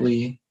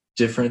 slightly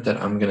different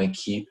that I'm gonna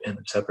keep in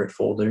a separate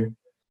folder.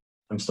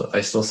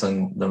 I still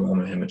send them all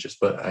my images,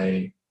 but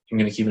I'm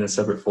gonna keep in a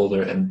separate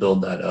folder and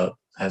build that up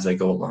as I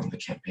go along the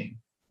campaign.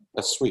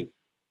 That's sweet.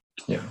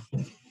 Yeah.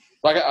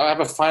 I have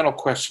a final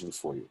question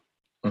for you.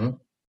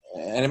 Mm-hmm.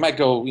 And it might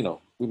go,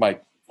 we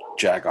might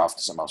jag off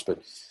to something else, but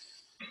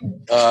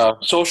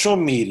social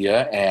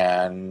media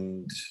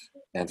and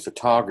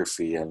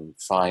photography and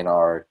fine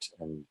art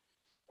and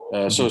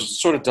so it's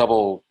sort of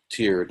double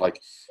tiered, like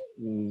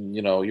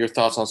your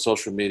thoughts on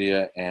social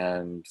media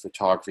and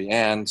photography,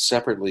 and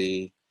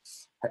separately,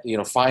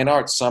 fine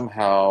art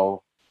somehow,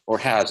 or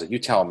has it? You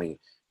tell me,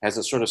 has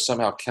it sort of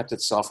somehow kept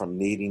itself from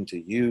needing to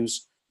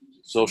use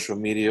social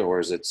media, or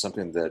is it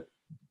something that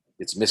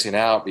it's missing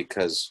out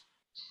because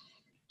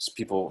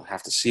people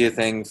have to see a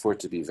thing for it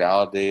to be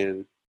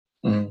validated?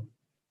 Mm.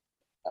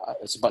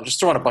 It's about just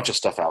throwing a bunch of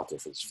stuff out there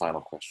for this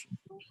final question.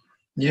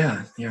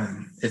 Yeah, yeah.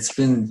 It's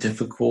been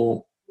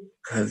difficult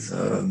because,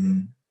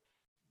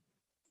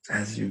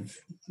 as you've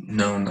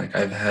known, like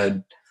I've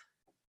had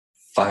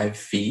 5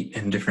 feet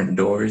in different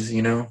doors,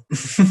 you know.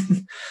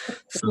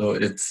 So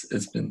it's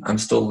been. I'm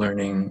still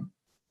learning,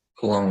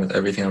 along with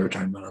everything that we're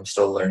talking about. I'm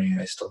still learning.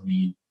 I still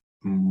need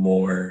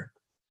more.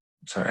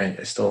 Sorry,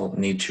 I still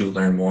need to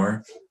learn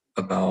more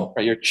about.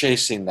 Right, you're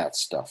chasing that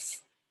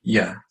stuff.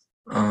 Yeah,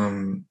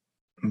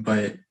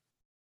 but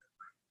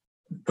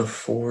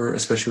before,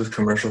 especially with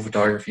commercial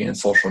photography and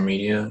social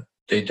media,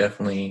 they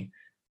definitely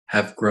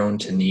have grown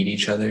to need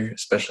each other,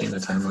 especially in a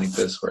time like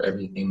this where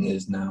everything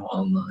is now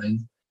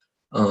online.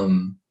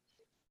 Um,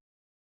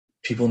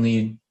 People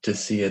need to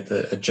see it.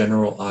 A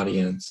general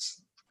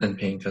audience and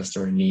paying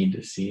customer need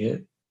to see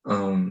it.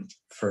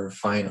 For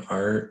fine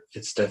art,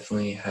 it's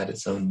definitely had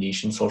its own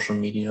niche in social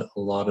media. A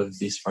lot of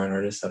these fine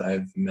artists that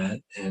I've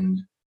met and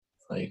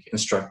like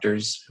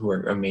instructors who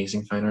are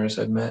amazing fine artists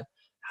I've met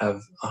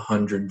have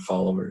 100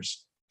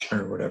 followers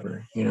or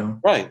whatever, you know.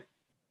 Right.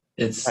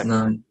 It's Right.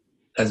 not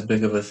as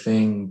big of a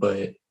thing,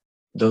 but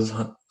those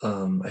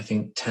I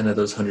think 10 of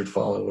those 100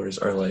 followers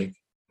are like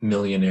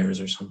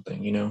millionaires or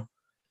something, you know,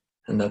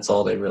 and that's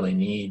all they really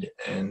need.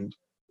 And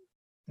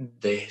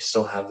they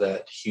still have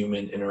that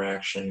human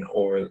interaction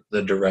or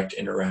the direct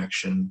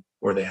interaction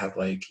where they have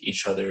like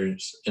each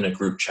other's in a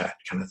group chat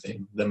kind of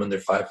thing, them and their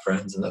 5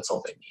 friends, and that's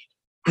all they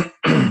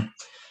need.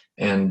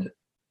 And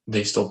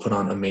they still put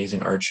on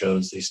amazing art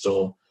shows. They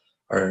still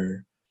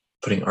are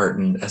putting art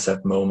in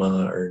SF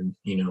MoMA or,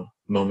 you know,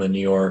 MoMA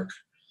New York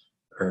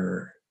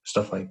or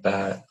stuff like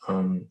that.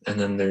 And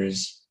then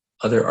there's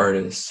other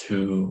artists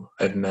who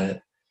I've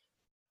met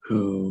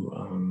who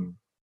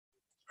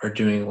are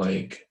doing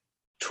like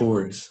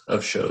tours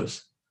of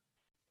shows,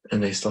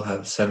 and they still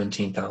have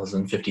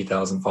 17,000,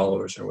 50,000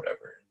 followers or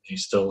whatever. They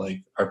still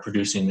like are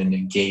producing and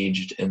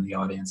engaged in the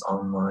audience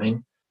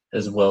online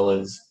as well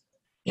as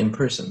in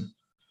person,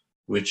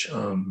 which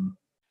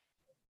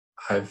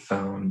I've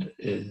found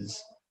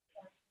is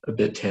a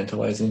bit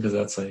tantalizing because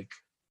that's like,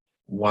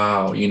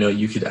 wow, you know,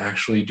 you could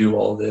actually do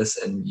all this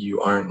and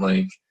you aren't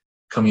like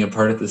coming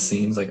apart at the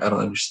seams. Like, I don't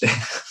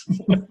understand.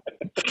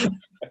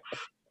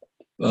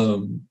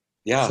 So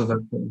Yeah.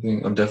 that's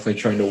something I'm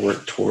definitely trying to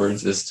work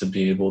towards, is to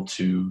be able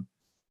to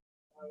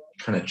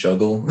kind of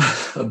juggle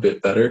a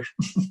bit better.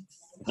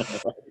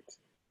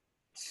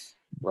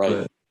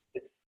 Right.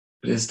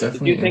 But it's Do you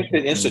definitely think that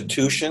interesting.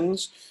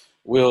 institutions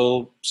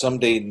will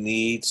someday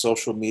need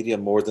social media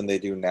more than they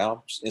do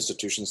now?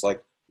 Institutions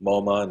like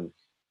MoMA, and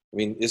I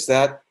mean, is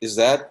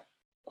that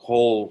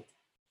whole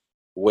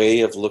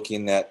way of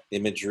looking at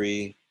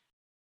imagery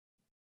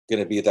going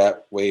to be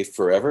that way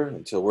forever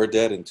until we're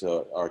dead,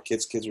 until our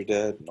kids are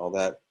dead, and all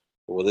that?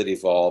 Or will it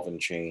evolve and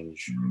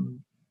change?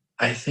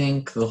 I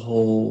think the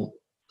whole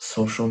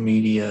social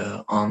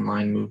media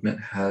online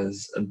movement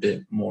has a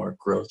bit more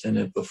growth in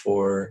it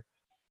before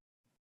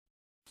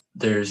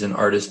there's an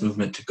artist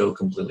movement to go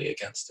completely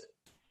against it.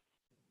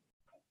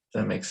 If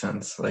that makes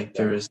sense. Like Yeah.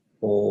 there is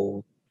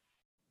whole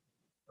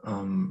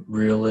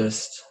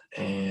realist,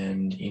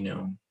 and you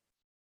know,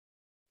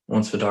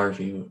 once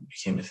photography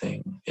became a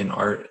thing in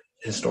art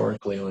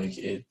historically, like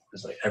it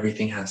was like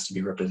everything has to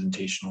be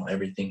representational,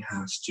 everything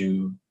has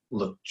to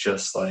look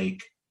just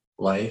like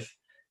life,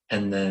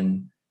 and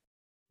then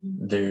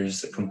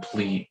there's a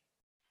complete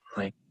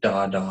like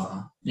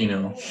dada, you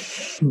know,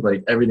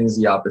 like everything's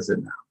the opposite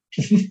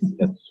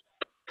now.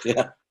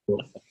 Yeah.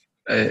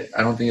 I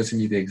don't think it's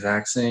gonna be the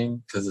exact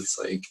same because it's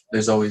like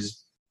there's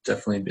always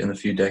definitely been a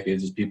few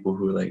decades of people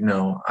who are like,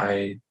 no,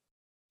 I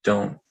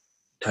don't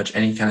touch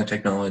any kind of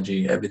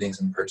technology.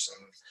 Everything's in person.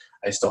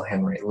 I still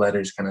handwrite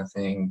letters, kind of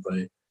thing.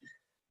 But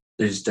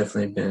there's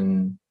definitely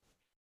been,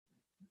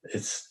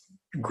 it's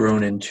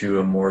grown into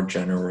a more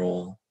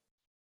general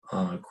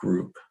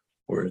group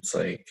where it's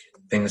like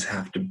things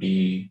have to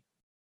be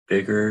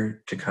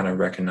bigger to kind of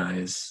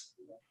recognize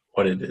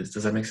what it is.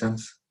 Does that make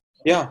sense?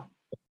 Yeah.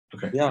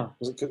 Okay. Yeah.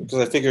 Because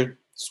I figured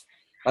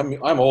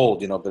I'm old,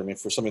 but I mean,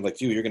 for somebody like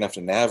you, you're going to have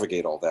to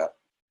navigate all that.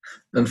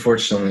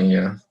 Unfortunately,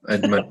 yeah.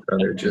 I'd much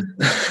rather just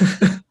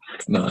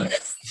not.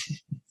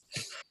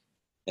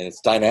 And it's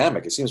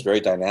dynamic. It seems very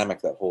dynamic,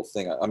 that whole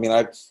thing. I mean,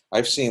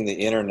 I've seen the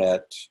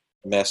internet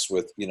mess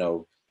with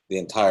the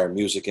entire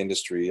music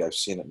industry. I've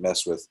seen it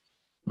mess with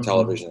Mm-hmm.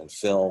 television and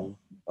film,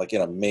 like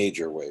in a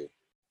major way.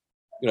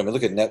 I mean,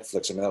 look at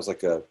Netflix. I mean, that was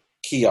like a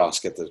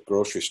kiosk at the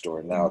grocery store,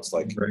 and now it's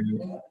like, Right.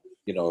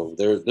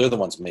 they're the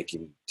ones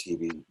making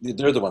TV.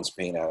 They're the ones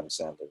paying Adam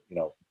Sandler.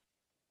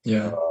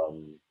 Yeah.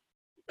 Um,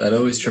 That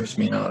always trips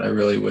me out. I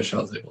really wish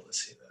I was able to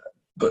see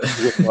that.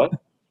 you wish But what?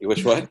 You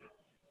wish what?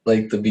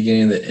 like the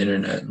beginning of the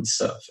internet and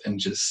stuff, and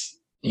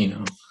just, you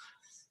know,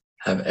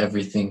 have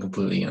everything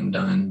completely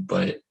undone,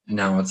 but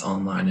now it's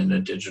online in a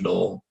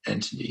digital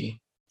entity.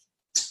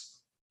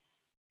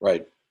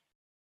 Right.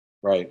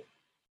 Right.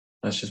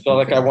 That's just So, being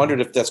like, I fair. wondered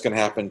if that's going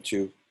to happen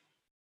to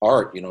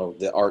art.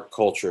 The art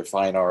culture,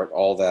 fine art,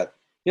 all that.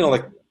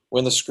 Like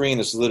when the screen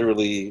is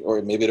literally,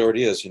 or maybe it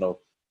already is.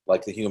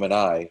 Like the human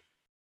eye,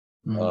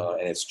 Mm.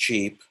 and it's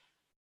cheap.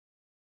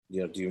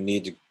 Do you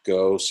need to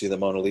go see the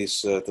Mona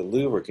Lisa at the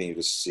Louvre, or can you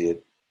just see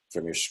it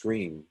from your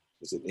screen?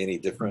 Is it any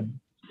different?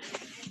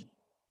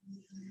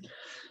 Right.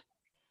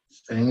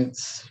 I think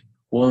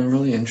well, I'm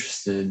really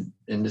interested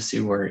in to see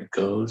where it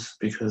goes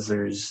because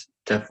there's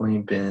definitely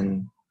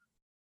been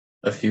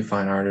a few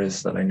fine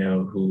artists that I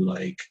know who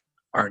like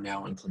are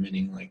now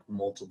implementing like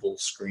multiple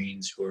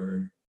screens who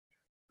are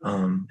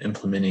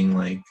implementing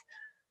like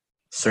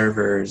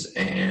servers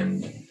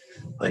and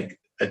like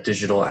a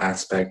digital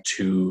aspect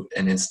to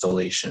an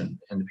installation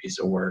and a piece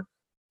of work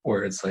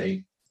where it's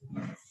like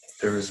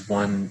there was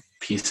one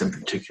piece in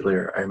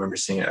particular I remember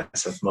seeing at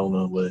SF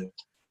MoMA with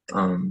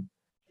um,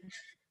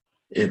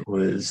 it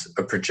was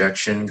a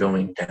projection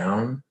going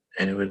down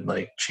and it would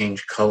like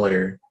change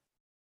color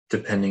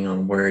depending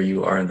on where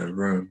you are in the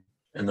room.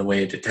 And the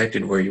way it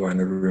detected where you are in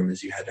the room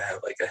is you had to have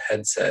like a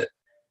headset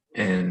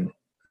and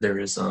there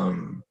is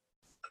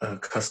a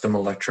custom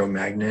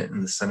electromagnet in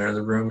the center of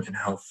the room and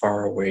how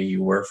far away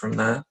you were from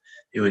that,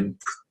 it would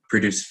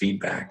produce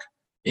feedback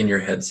in your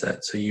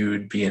headset. So you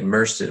would be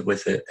immersed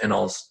with it and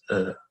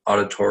also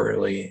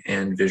auditorily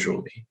and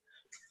visually.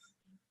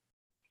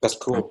 That's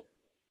cool.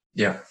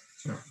 Yeah.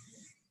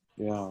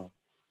 Yeah.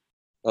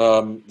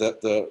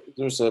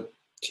 There's a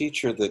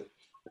teacher that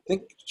I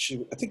think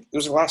it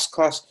was the last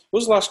class. What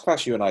was the last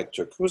class you and I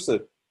took? Who was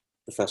the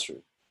professor?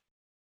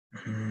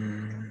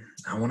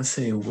 I want to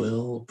say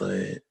Will, but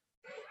It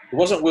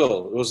wasn't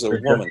Will. It was a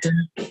woman.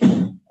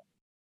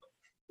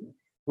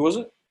 Who was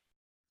it?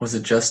 Was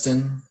it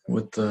Justin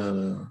with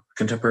the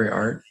contemporary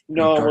art?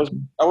 No,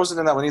 I wasn't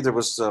in that one either. It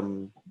was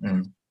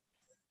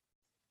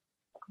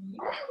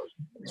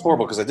it's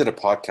horrible because I did a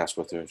podcast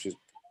with her and she's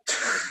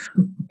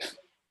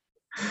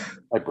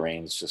my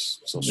brain's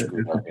just so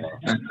screwed up.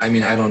 I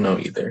mean, I don't know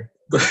either.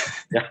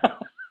 Yeah.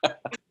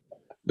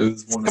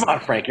 Come on,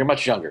 Frank. You're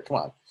much younger. Come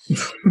on.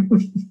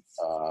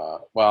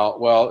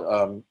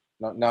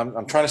 Now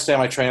I'm trying to stay on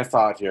my train of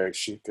thought here.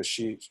 So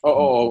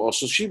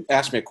she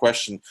asked me a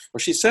question, or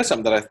she said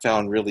something that I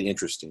found really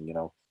interesting.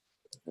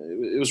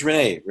 It was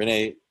Renee.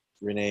 It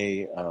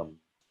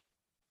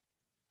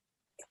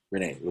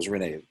was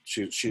Renee.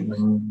 She it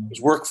was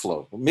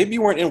workflow. Maybe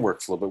you weren't in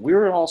workflow, but we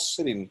were all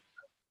sitting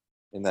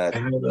in that.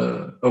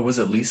 Was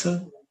it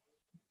Lisa?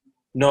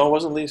 No, it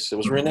wasn't Lisa. It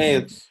was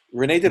Renee.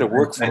 Renee did a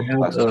workflow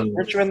class.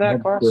 Weren't you in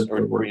that class,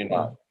 or were you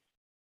not?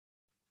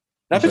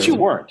 I bet you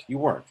weren't. You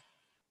weren't.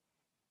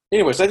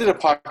 Anyways, I did a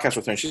podcast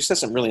with her, and she said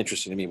something really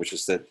interesting to me, which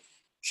is that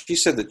she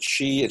said that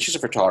she's a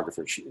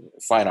photographer,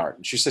 fine art,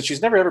 and she said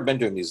she's never ever been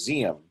to a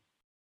museum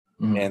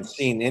and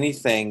seen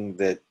anything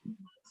that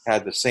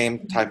had the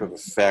same type of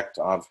effect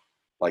of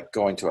like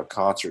going to a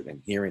concert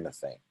and hearing the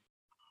thing.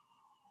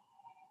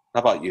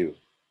 How about you?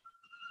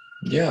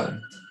 Yeah,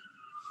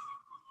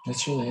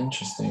 that's really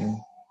interesting.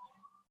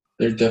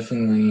 There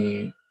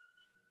definitely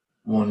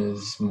one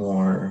is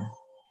more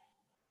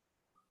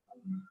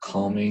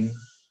calming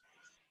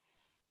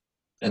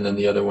and then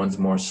the other one's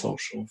more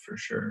social for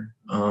sure.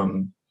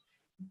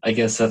 I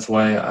guess that's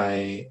why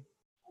I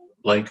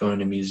like going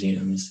to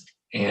museums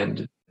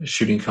and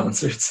shooting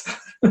concerts.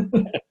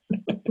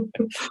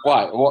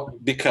 Why? Well,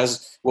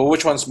 because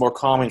which one's more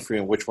calming for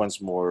you and which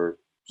one's more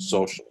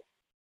social?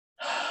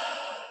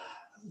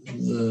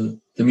 The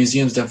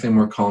museum's definitely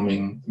more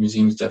calming. The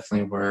museum's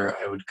definitely where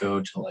I would go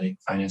to like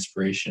find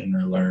inspiration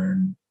or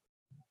learn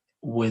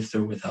with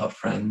or without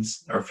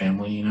friends or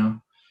family,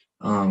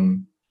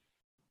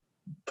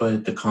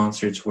 but the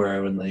concerts where I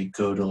would like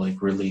go to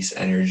like release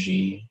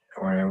energy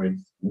or I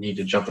would need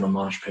to jump in a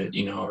mosh pit,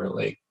 or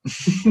like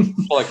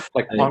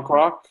like punk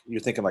rock.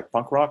 You're thinking like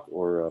punk rock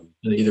or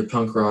either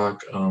punk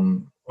rock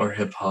or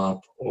hip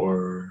hop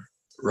or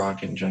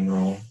rock in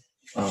general.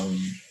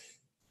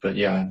 But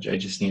yeah, I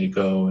just need to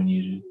go and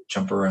you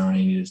jump around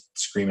and you just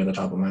scream at the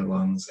top of my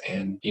lungs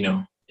and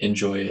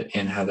enjoy it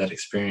and have that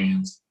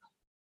experience.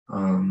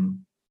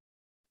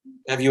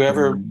 Have you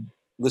ever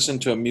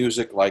listened to a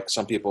music like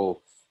some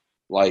people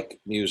like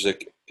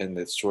music and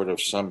it's sort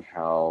of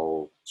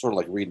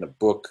like reading a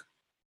book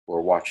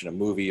or watching a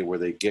movie where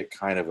they get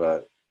kind of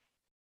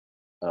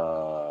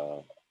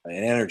an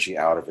energy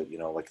out of it,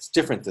 like it's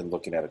different than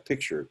looking at a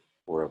picture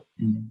or a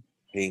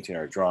painting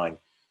or a drawing,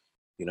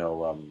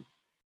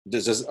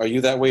 are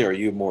you that way or are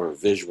you more a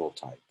visual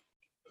type?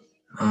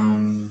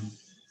 I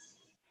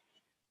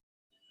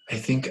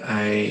think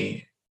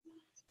I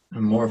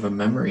am more of a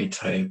memory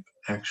type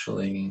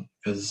actually,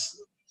 because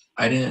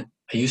I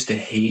used to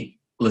hate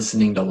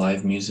listening to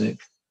live music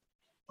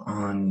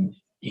on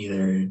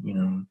either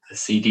the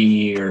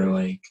CD or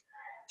like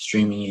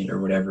streaming it or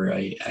whatever.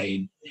 I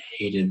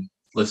hated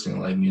listening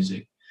to live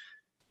music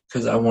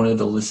because I wanted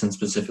to listen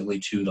specifically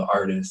to the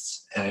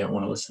artists and I didn't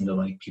want to listen to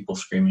like people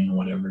screaming or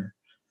whatever.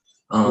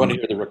 You want to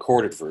hear the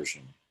recorded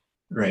version.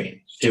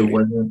 Right.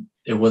 studio.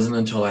 It wasn't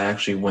until I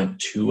actually went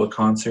to a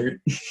concert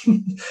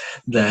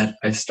that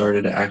I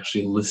started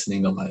actually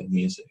listening to live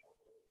music.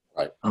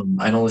 Right.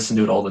 I don't listen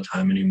to it all the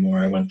time anymore.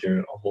 I went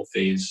through a whole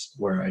phase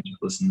where I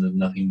just listened to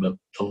nothing but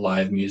the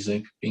live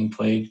music being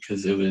played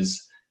because it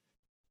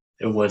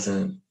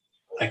wasn't.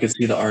 I could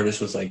see the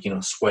artist was like,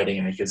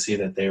 sweating. I could see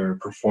that they were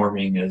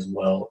performing as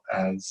well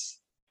as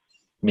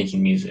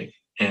making music,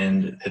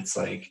 and it's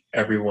like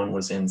everyone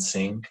was in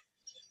sync,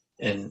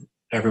 and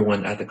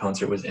everyone at the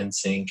concert was in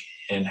sync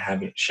and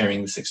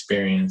sharing this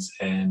experience,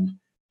 and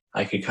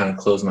I could kind of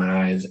close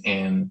my eyes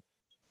and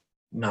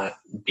not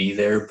be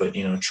there, but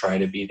try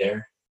to be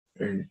there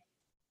or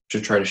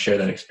to try to share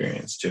that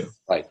experience too.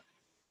 Right.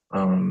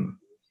 Um,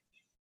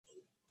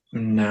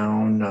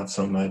 Now, not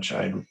so much.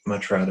 I'd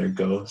much rather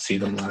go see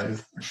them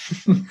live.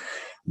 That's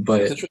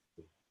But interesting.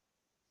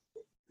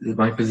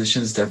 my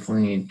position's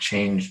definitely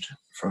changed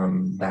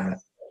from that.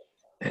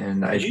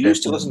 And I You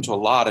used to listen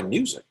definitely, to a lot of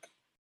music.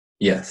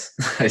 yes,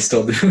 I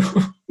still do.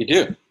 You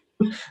do.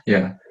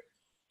 Yeah.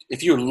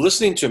 If you're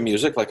listening to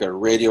music like a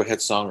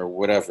Radiohead song or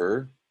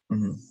whatever,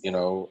 Mhm.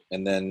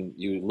 and then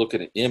you look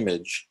at an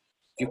image,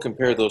 if you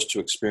compare those two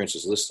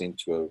experiences, listening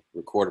to a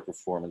recorded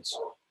performance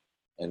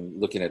and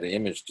looking at an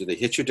image, do they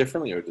hit you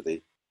differently or do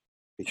they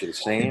hit you the It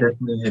same?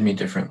 definitely hit me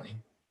differently.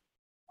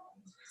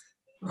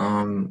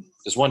 Um,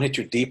 Does one hit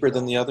you deeper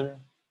than the other,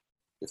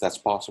 if that's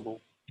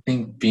possible? I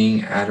think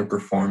being at a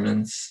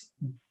performance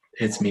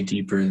hits me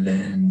deeper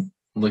than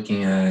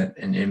looking at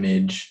an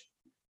image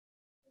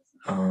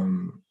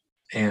um,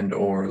 and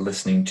or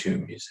listening to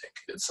music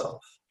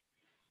itself.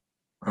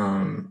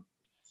 Um,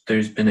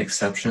 there's been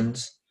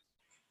exceptions,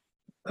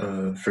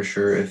 for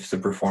sure, if the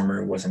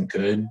performer wasn't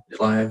good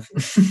live.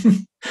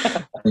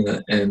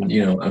 And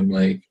I'm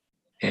like,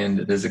 and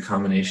there's a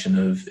combination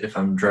of if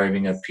I'm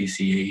driving up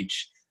PCH,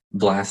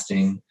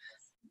 blasting,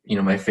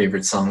 my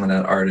favorite song of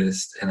that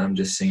artist, and I'm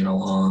just singing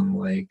along,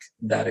 like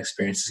that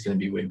experience is going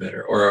to be way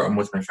better. Or I'm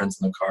with my friends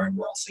in the car and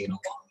we're all singing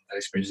along. That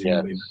experience is going to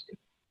Yeah. be way better.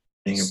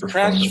 Being a It's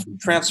performer.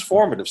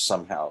 transformative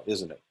somehow,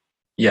 isn't it?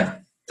 Yeah,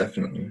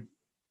 definitely.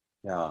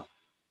 Yeah.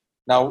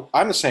 Now,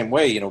 I'm the same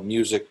way.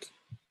 Music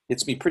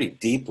hits me pretty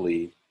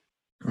deeply.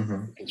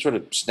 Hmm. It can sort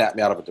of snap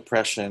me out of a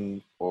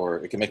depression,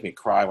 or it can make me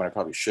cry when I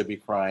probably should be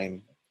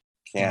crying.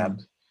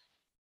 Can't. Hmm.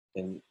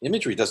 And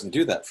imagery doesn't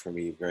do that for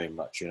me very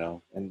much.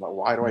 And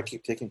why do I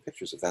keep taking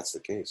pictures if that's the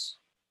case?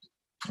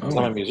 Because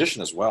I'm a Oh,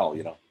 musician as well.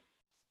 yeah.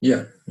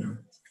 Yeah.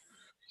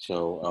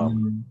 So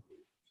Um,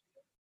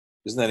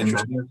 isn't that in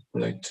that interesting?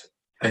 aspect,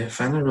 I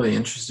find that really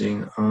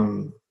interesting.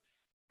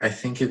 I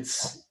think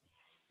it's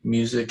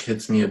music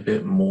hits me a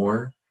bit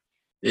more.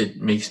 It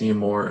makes me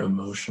more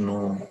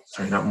emotional.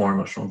 Sorry, not more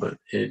emotional, but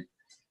it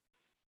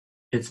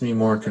hits me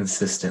more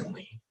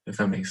consistently, if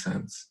that makes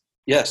sense.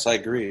 Yes, I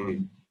agree.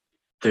 Um,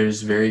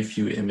 there's very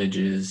few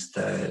images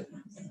that,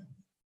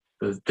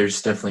 but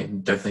there's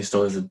definitely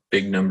still is a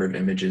big number of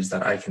images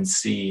that I can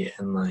see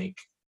and like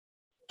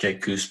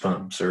get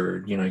goosebumps,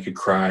 or I could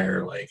cry,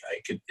 or like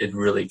it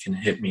really can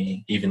hit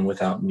me even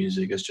without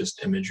music. It's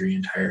just imagery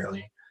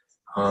entirely.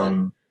 Right.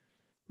 Um,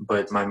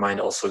 but my mind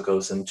also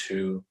goes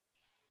into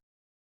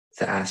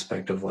the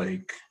aspect of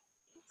like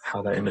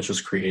how that image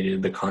was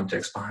created, the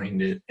context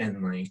behind it,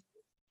 and like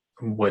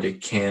what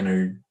it can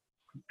or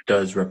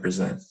does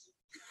represent.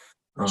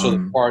 So the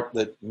Um, part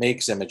that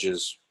makes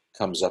images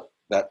comes up,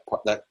 that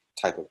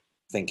type of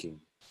thinking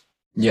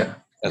yeah,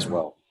 as yeah.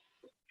 well.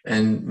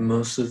 And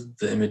most of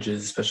the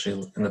images,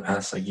 especially in the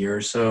past like year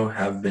or so,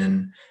 have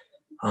been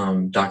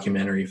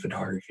documentary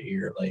photography,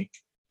 or like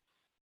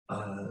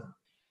uh,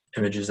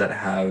 images that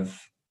have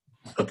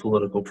a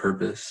political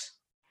purpose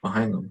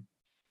behind them.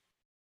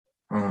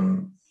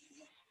 Um,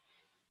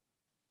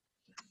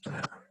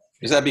 uh,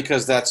 Is that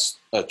because that's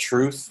a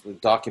truth? The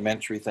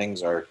documentary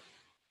things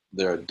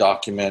they're a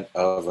document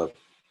of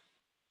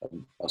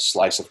a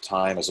slice of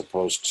time as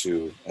opposed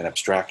to an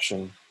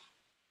abstraction?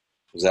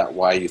 Is that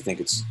why you think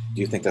it's?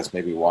 Do you think that's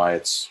maybe why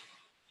it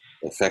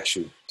affects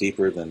you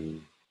deeper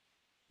than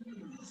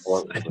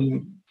or I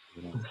think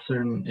you know?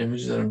 certain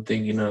images that I'm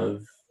thinking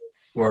of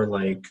are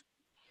like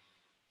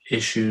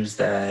issues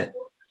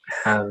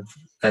have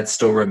that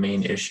still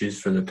remain issues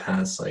for the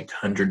past like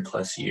 100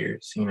 plus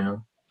years.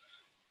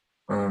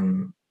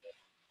 Um,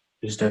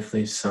 there's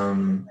definitely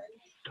some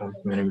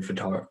documentary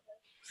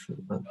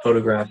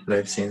photographs that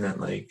I've seen that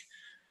like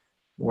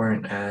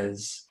weren't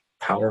as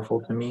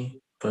powerful to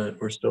me, but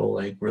were still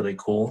like really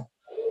cool.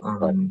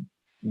 Right.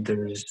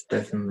 There's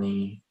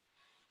definitely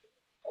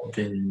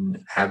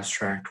been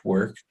abstract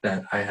work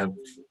that I have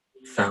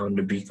found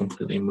to be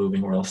completely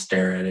moving, where I'll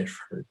stare at it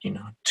for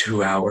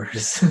 2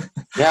 hours.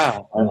 Yeah,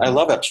 I Um,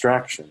 love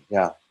abstraction.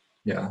 Yeah,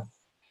 yeah,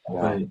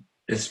 yeah. but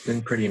it's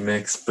been pretty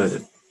mixed.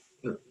 But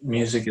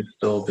music has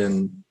still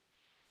been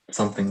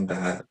something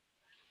that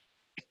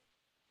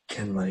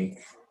can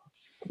like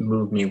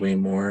move me way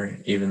more,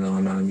 even though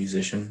I'm not a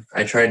musician.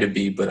 I try to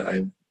be, but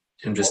I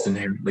am just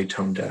inherently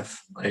tone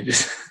deaf. I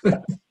just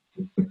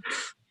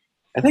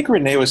I think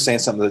Renee was saying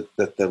something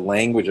that the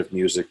language of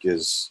music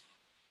is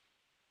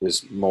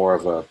more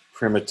of a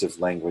primitive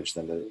language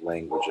than the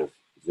language of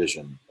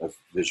vision, of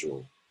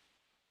visual.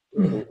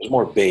 Hmm. It's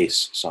more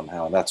base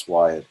somehow, and that's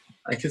why it.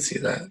 I could see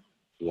that.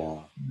 Yeah,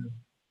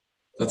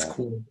 That's yeah.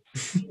 cool.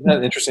 Isn't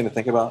that interesting to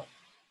think about?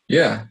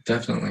 Yeah,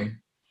 definitely.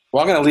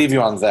 Well, I'm going to leave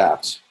you on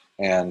that,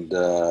 and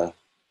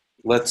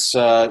let's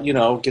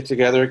get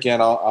together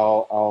again.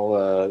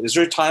 Is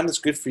there a time that's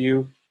good for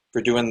you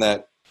for doing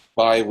that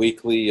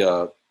bi-weekly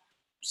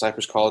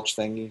Cypress College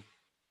thingy?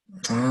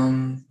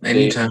 Day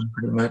Anytime,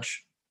 pretty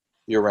much.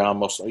 you're around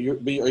most. But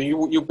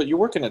you're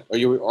working at.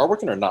 Are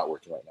working or not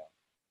working right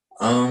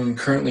now?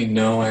 Currently,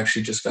 no. I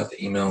actually just got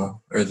the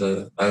email, or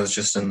I was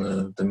just in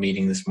the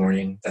meeting this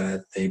morning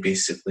that they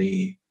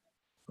basically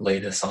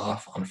laid us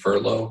off on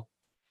furlough.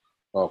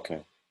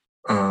 Okay.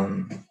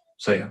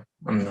 So yeah,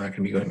 I'm not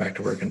gonna be going back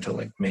to work until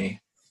like May.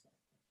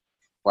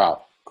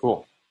 Wow.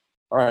 Cool.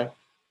 All right.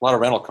 A lot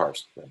of rental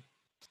cars. Then.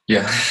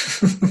 Yeah.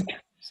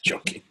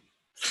 Joking.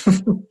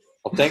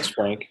 Well, thanks,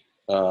 Frank.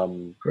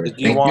 Do Great.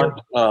 you Thank you.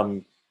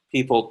 want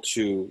people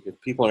to, if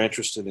people are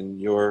interested in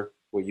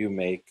what you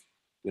make,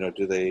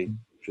 do they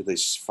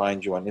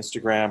find you on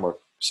Instagram, or if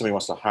somebody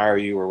wants to hire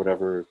you or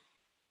whatever?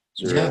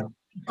 Is there Yeah.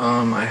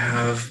 I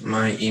have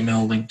my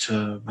email linked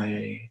to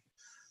my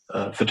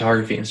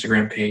photography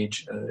Instagram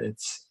page.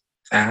 It's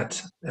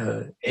at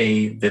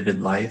a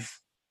vivid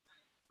life.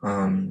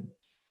 And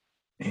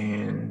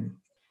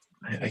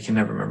I can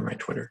never remember my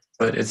Twitter,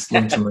 but it's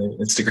linked to my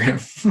Instagram.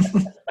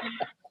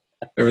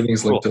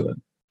 Everything's linked cool. to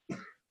that. But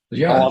Oh,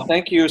 yeah, well,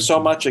 thank you so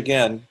much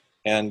again,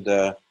 and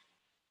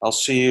I'll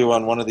see you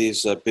on one of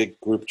these big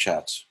group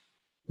chats.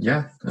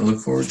 yeah, I look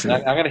forward to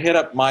I'm it. going to hit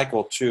up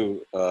Michael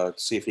too, to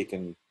see if he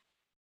can,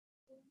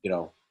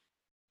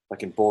 I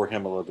can bore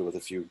him a little bit with a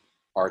few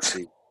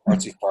fartsy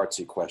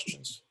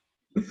questions.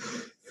 Yeah,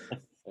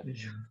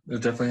 we'll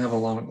definitely have a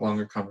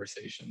longer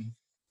conversation.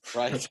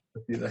 Right.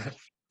 Do that.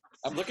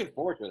 I'm looking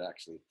forward to it,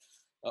 actually.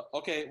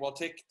 Okay. Well,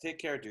 take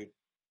care, dude.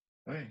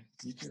 All right,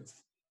 you too.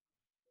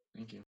 Thank you.